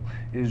skill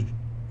is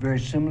very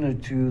similar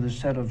to the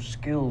set of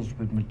skills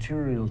with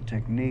material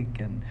technique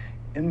and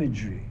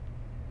imagery.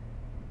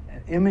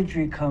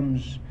 Imagery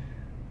comes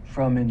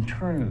from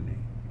internally.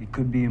 It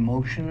could be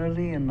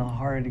emotionally in the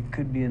heart, it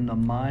could be in the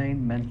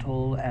mind,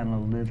 mental,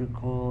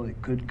 analytical,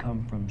 it could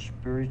come from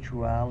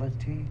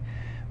spirituality,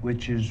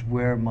 which is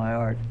where my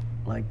art,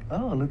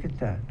 oh, look at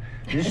that.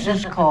 This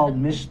is called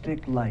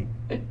Mystic Light.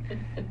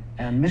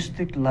 And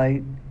Mystic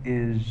Light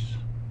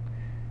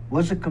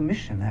was a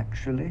commission,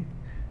 actually,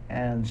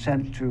 and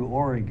sent to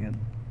Oregon.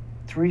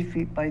 3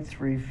 feet by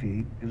 3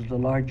 feet. It was the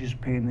largest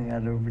painting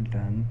I'd ever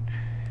done.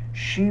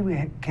 She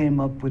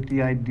came up with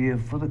the idea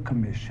for the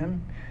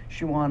commission.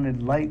 She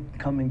wanted light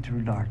coming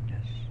through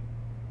darkness.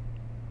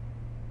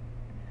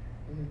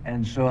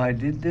 And so I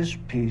did this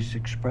piece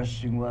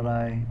expressing what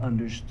I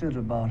understood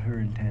about her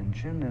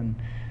intention, and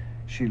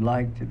she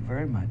liked it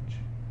very much.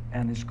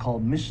 And it's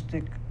called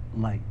Mystic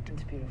Light.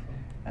 It's beautiful.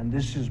 And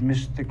this is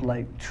Mystic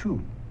Light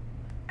 2.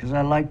 Because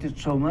I liked it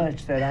so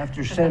much that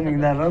after sending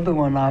that other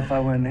one off, I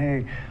went,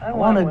 hey, I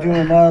want to do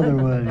another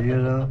one,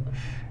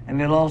 And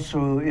it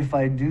also, if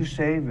I do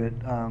save it,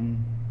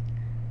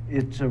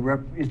 it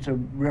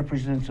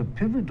represents a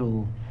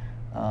pivotal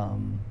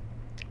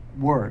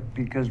work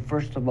because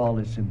first of all,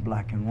 it's in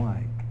black and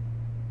white.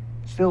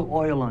 Still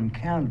oil on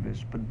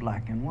canvas, but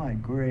black and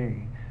white,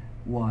 gray,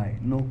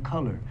 white, no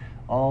color.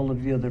 All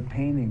of the other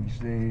paintings,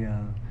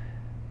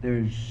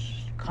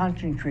 there's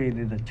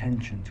concentrated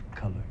attention to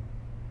color.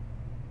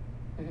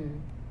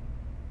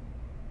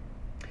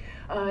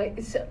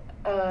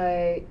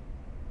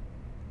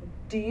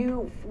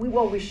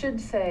 We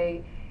should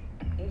say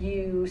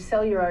you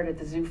sell your art at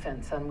the Zoo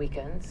Fence on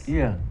weekends.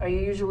 Yeah. Are you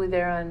usually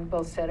there on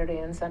both Saturday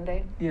and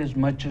Sunday? Yeah, as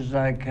much as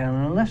I can,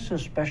 unless a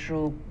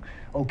special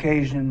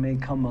occasion may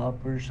come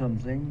up or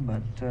something,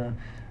 but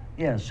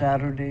yeah,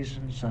 Saturdays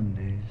and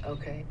Sundays.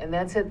 Okay, and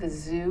that's at the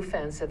Zoo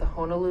Fence at the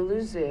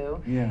Honolulu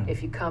Zoo. Yeah.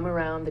 If you come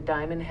around the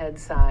Diamond Head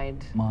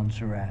side.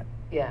 Montserrat.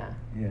 Yeah.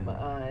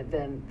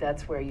 Then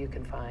that's where you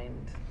can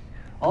find.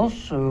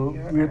 Also,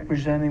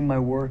 representing my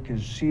work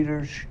is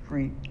Cedar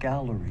Street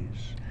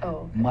Galleries. Oh,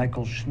 okay.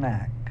 Michael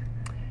Schnack.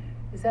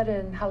 Is that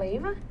in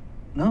Haleiwa?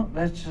 No,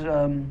 that's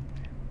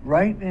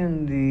right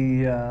in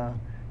the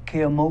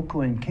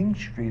Keomoko and King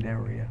Street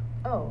area.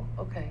 Oh,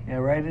 okay. Yeah,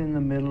 right in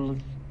the middle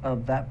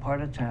of that part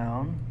of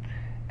town.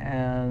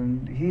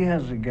 And he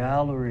has a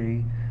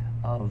gallery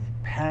of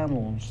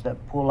panels that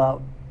pull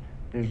out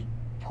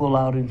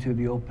into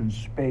the open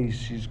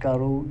space. He's got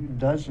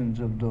dozens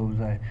of those.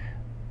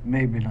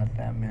 Maybe not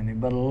that many,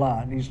 but a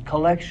lot. His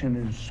collection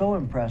is so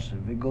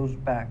impressive. It goes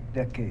back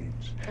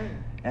decades.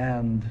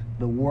 And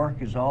the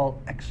work is all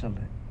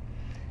excellent.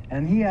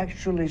 And he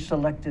actually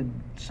selected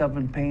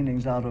 7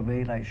 paintings out of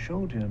 8 I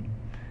showed him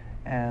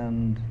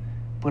and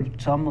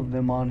put some of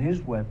them on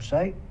his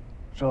website.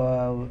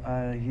 So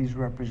he's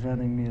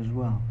representing me as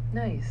well.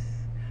 Nice.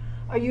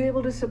 Are you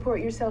able to support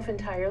yourself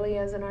entirely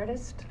as an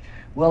artist?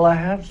 Well, I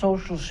have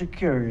Social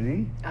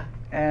Security, Ah.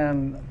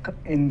 and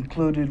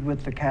included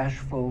with the cash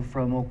flow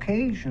from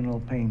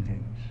occasional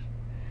paintings.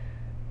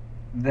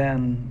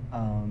 Then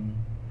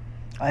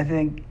I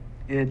think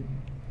it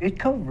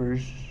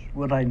covers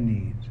what I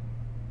need.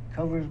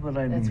 Covers what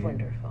I need. That's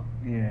wonderful.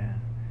 Yeah,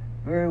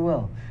 very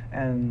well.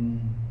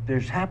 And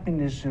there's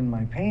happiness in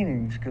my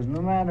paintings because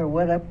no matter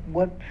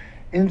what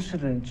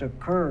incidents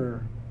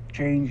occur,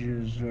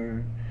 changes,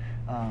 or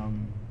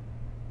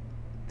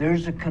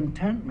there's a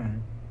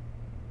contentment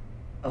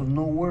of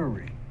no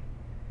worry,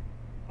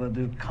 but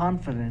the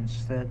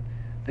confidence that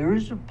there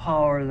is a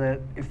power that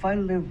if I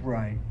live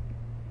right,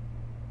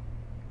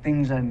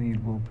 things I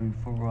need will be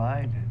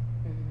provided.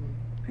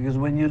 Mm-hmm. Because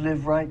when you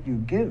live right, you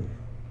give.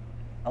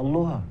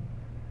 Aloha.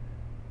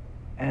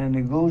 And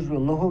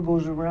aloha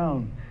goes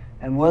around.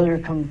 And whether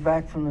it comes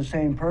back from the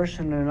same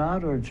person or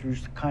not, or through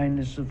the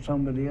kindness of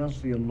somebody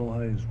else, the aloha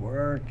is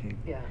working.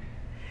 Yeah.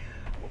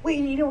 Well,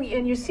 you know,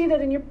 and you see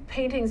that in your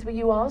paintings, but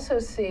you also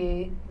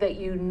see that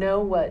you know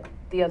what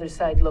the other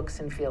side looks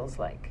and feels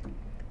like.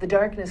 The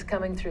darkness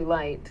coming through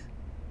light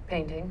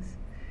paintings,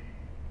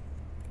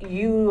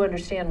 you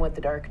understand what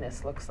the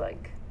darkness looks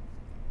like.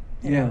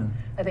 You Yeah. know?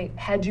 I think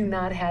had you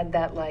not had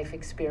that life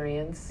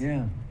experience,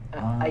 Yeah.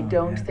 I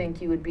don't yeah.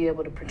 think you would be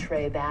able to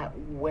portray that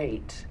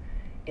weight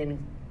in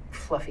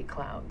fluffy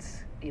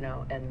clouds, you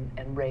know,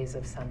 and rays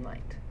of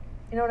sunlight.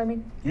 You know what I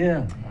mean?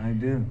 Yeah, I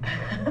do.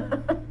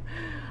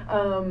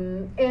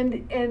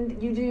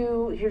 And you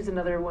do, here's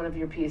another one of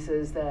your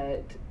pieces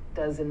that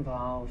does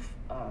involve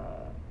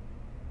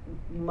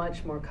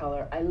much more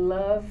color. I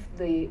love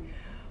the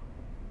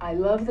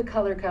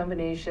color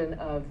combination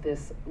of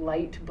this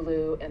light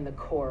blue and the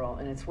coral,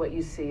 and it's what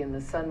you see in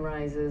the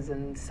sunrises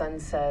and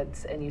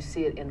sunsets, and you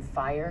see it in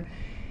fire.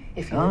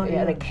 If you're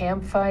at a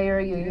campfire,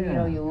 you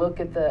know, you look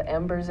at the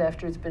embers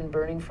after it's been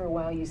burning for a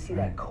while, you see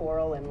that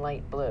coral and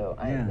light blue.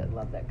 I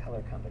love that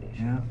color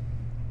combination. Yeah,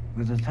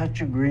 with a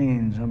touch of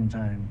green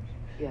sometimes.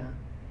 Yeah.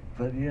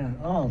 But yeah,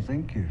 oh,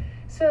 thank you.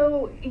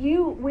 So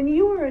when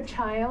you were a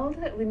child,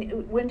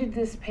 when did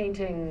this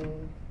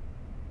painting?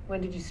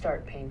 When did you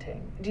start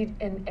painting?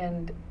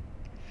 And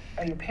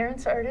are your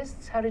parents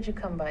artists? How did you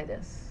come by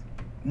this?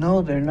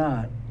 No, they're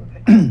not.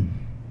 Okay.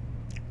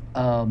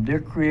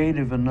 They're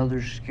creative in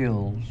other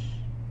skills,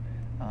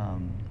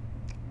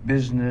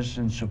 business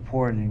and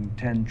supporting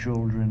 10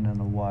 children and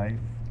a wife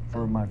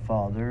for my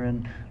father,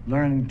 and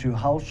learning to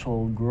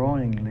household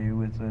growingly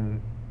with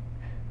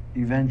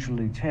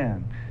eventually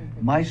 10.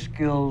 Mm-hmm. My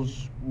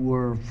skills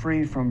were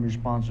free from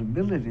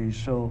responsibility,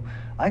 so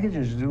I could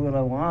just do what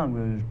I want,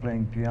 whether it's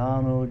playing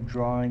piano,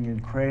 drawing in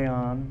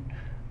crayon,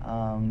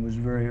 was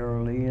very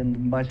early,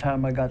 and by the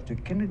time I got to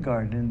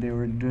kindergarten, they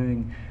were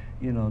doing,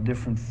 you know,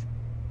 different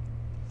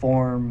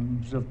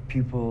forms of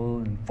people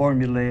and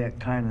formulaic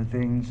kind of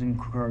things and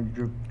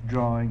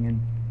drawing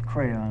in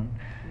crayon.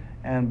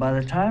 And by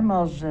the time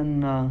I was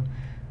in,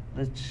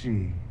 let's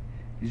see,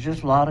 it's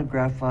just a lot of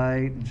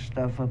graphite and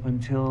stuff up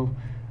until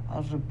I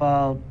was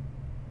about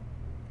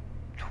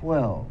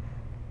 12,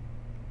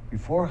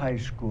 before high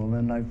school,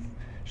 and I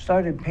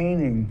started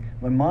painting.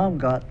 My mom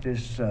got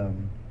this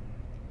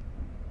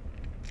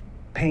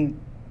paint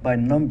by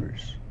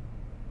numbers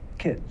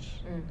kits,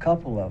 a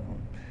couple of them.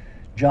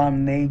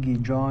 John Nagy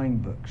drawing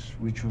books,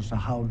 which was a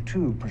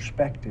how-to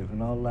perspective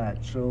and all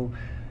that. So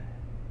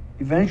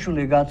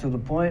eventually it got to the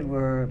point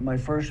where my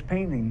first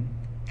painting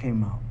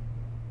came out.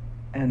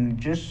 And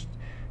just,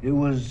 it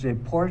was a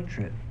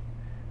portrait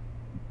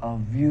of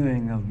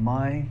viewing of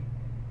my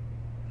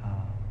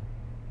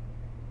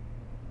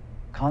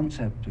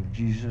concept of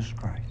Jesus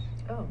Christ.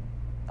 Oh.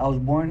 I was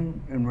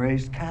born and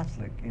raised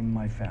Catholic in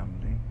my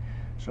family,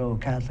 so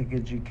Catholic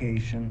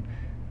education.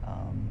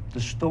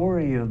 The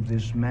story of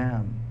this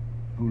man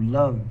who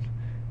loved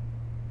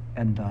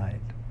and died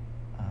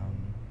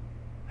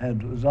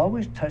has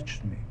always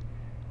touched me.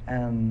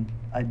 And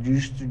I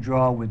used to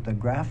draw with the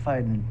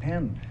graphite and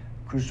pen,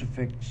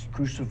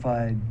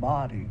 crucified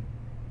body,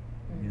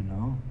 you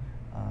know,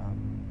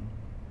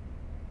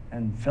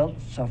 and felt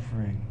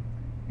suffering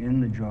in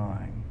the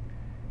drawing.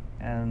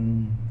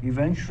 And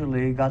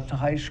eventually got to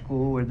high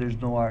school where there's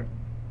no art.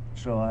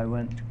 So I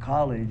went to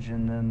college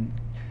and then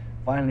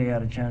finally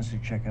had a chance to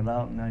check it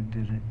out, and I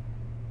did it.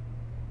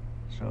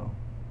 So.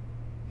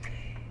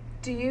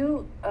 Do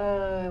you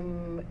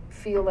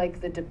feel like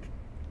the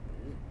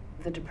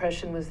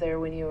depression was there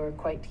when you were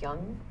quite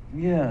young?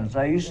 Yes,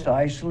 I used to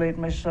isolate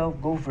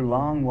myself, go for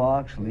long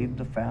walks, leave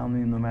the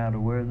family no matter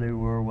where they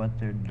were, what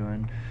they're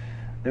doing.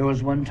 There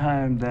was one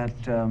time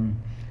that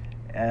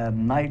at a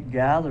night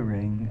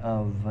gathering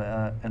of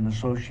an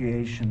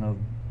association of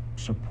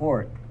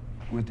support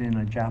within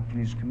a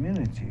Japanese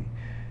community,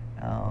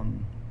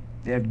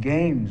 they have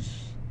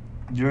games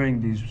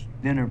during these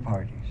dinner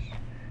parties.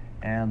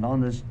 And on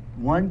this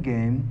one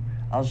game,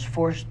 I was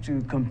forced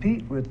to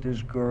compete with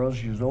this girl.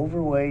 She was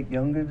overweight,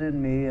 younger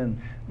than me,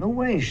 and no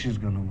way she's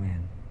gonna win.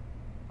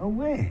 No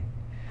way.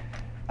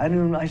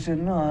 I said,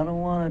 no, I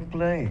don't wanna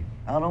play.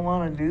 I don't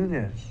wanna do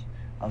this.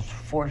 I was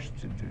forced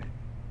to do it.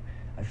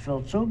 I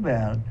felt so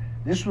bad.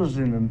 This was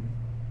in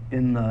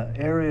the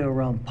area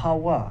around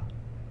Pawa,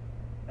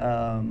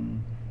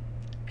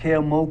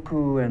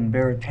 Keomoku and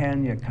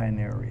Beretania kind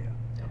of area.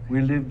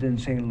 We lived in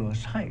St.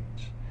 Louis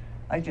Heights.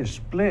 I just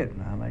split,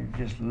 and I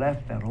just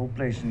left that whole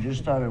place and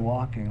just started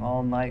walking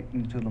all night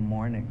into the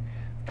morning,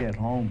 get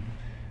home.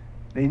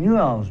 They knew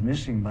I was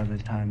missing by the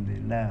time they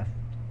left.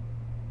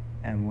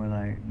 And when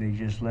they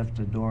just left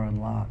the door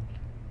unlocked,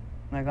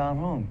 and I got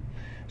home.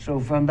 So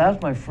that's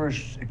my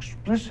first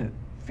explicit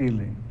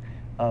feeling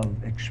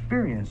of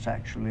experience,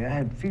 actually. I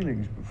had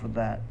feelings before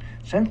that.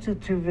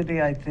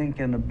 Sensitivity, I think,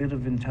 and a bit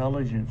of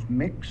intelligence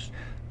mixed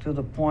to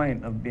the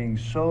point of being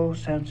so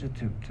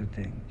sensitive to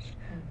things,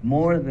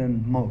 more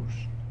than most.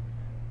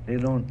 They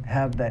don't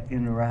have that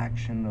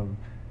interaction of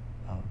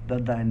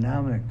the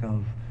dynamic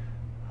of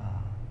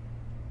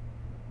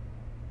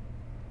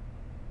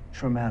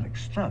traumatic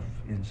stuff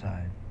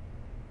inside.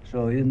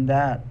 So in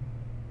that,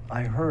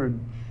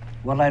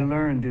 what I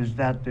learned is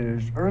that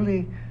there's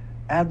early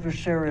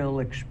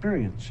adversarial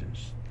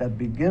experiences that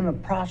begin a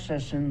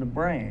process in the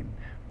brain,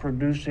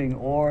 producing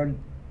or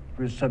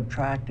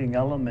subtracting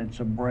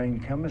elements of brain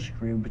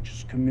chemistry, which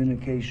is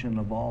communication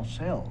of all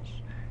cells,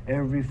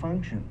 every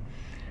function.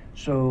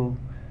 So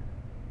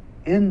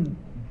in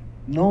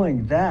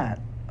knowing that,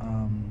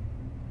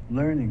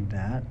 learning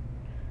that,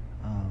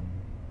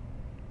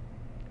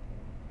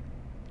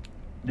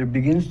 there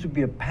begins to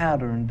be a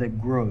pattern that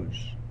grows.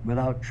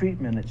 Without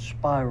treatment, it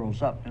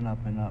spirals up and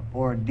up and up,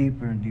 or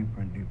deeper and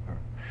deeper and deeper.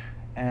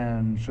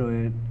 And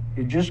so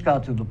it just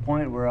got to the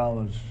point where I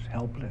was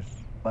helpless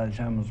by the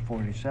time I was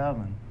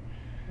 47.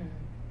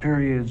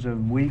 Periods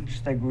of weeks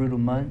that grew to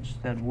months,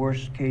 that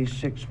worst case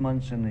 6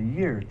 months and a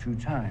year, 2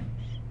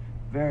 times.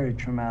 Very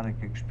traumatic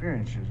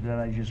experiences that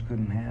I just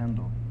couldn't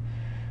handle.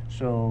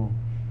 So,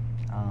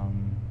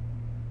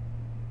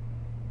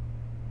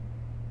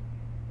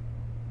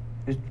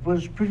 it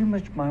was pretty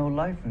much my whole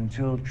life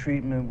until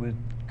treatment with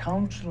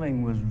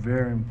counseling was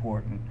very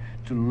important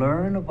to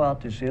learn about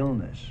this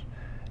illness.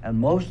 And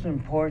most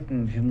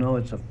important,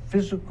 it's a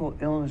physical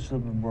illness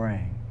of the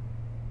brain.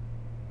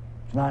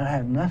 It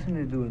had nothing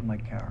to do with my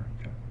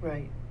character.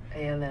 Right,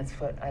 and that's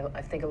what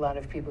I think a lot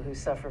of people who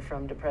suffer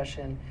from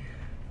depression,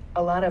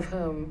 a lot of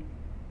whom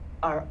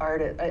are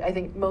artists. I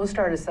think most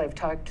artists I've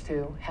talked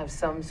to have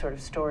some sort of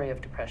story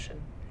of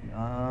depression.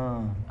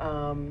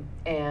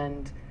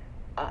 And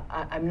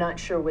I'm not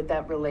sure what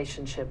that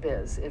relationship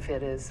is. If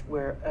it is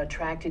we're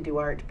attracted to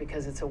art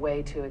because it's a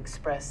way to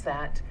express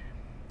that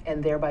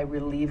and thereby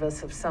relieve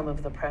us of some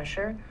of the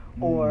pressure,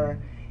 or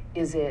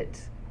is it,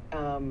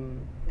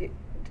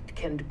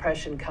 can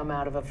depression come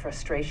out of a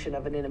frustration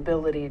of an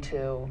inability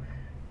to,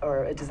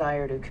 or a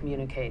desire to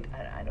communicate?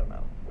 I don't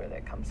know where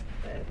that comes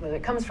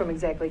from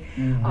exactly.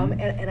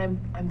 And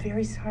I'm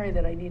very sorry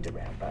that I need to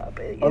wrap up.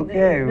 In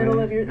the middle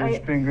of your,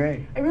 it's been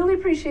great. I really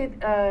appreciate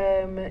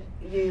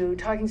you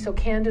talking so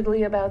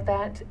candidly about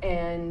that,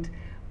 and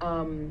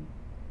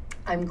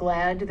I'm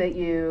glad that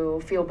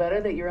you feel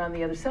better, that you're on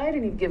the other side,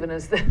 and you've given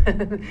us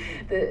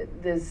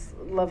this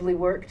lovely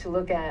work to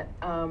look at.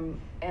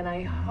 And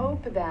I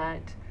hope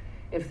that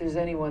if there's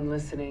anyone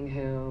listening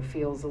who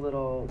feels a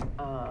little,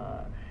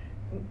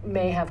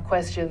 may have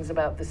questions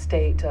about the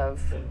state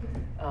of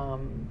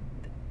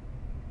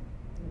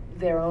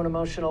their own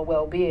emotional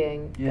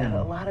well-being, that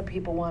a lot of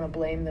people want to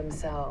blame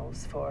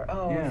themselves for,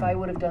 if I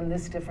would have done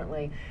this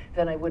differently,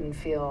 then I wouldn't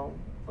feel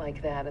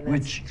like that. And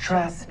that's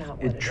just not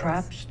what it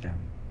traps them.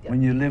 Yep.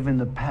 When you live in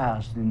the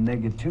past, in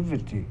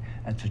negativity,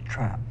 that's a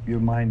trap. Your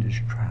mind is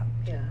trapped.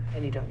 Yeah,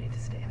 and you don't need to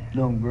stay there.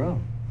 Don't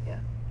grow. Yeah.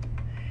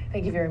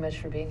 Thank you very much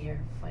for being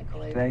here,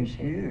 Michael. I Thank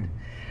appreciate you. it.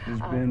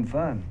 It's been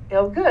fun.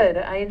 Oh, good.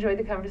 I enjoyed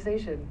the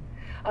conversation.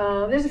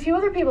 There's a few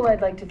other people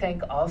I'd like to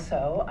thank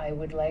also. I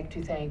would like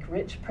to thank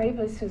Rich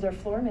Pravis, who's our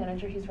floor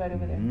manager. He's right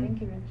over there.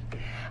 Thank you,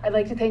 Rich. I'd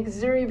like to thank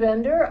Zuri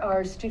Bender,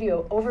 our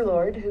studio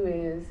overlord, who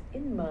is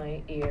in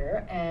my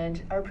ear,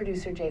 and our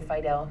producer, Jay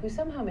Fidel, who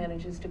somehow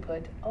manages to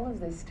put all of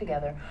this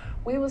together.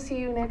 We will see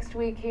you next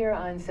week here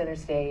on Center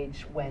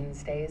Stage,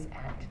 Wednesdays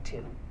at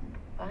 2.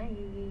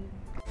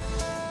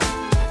 Bye.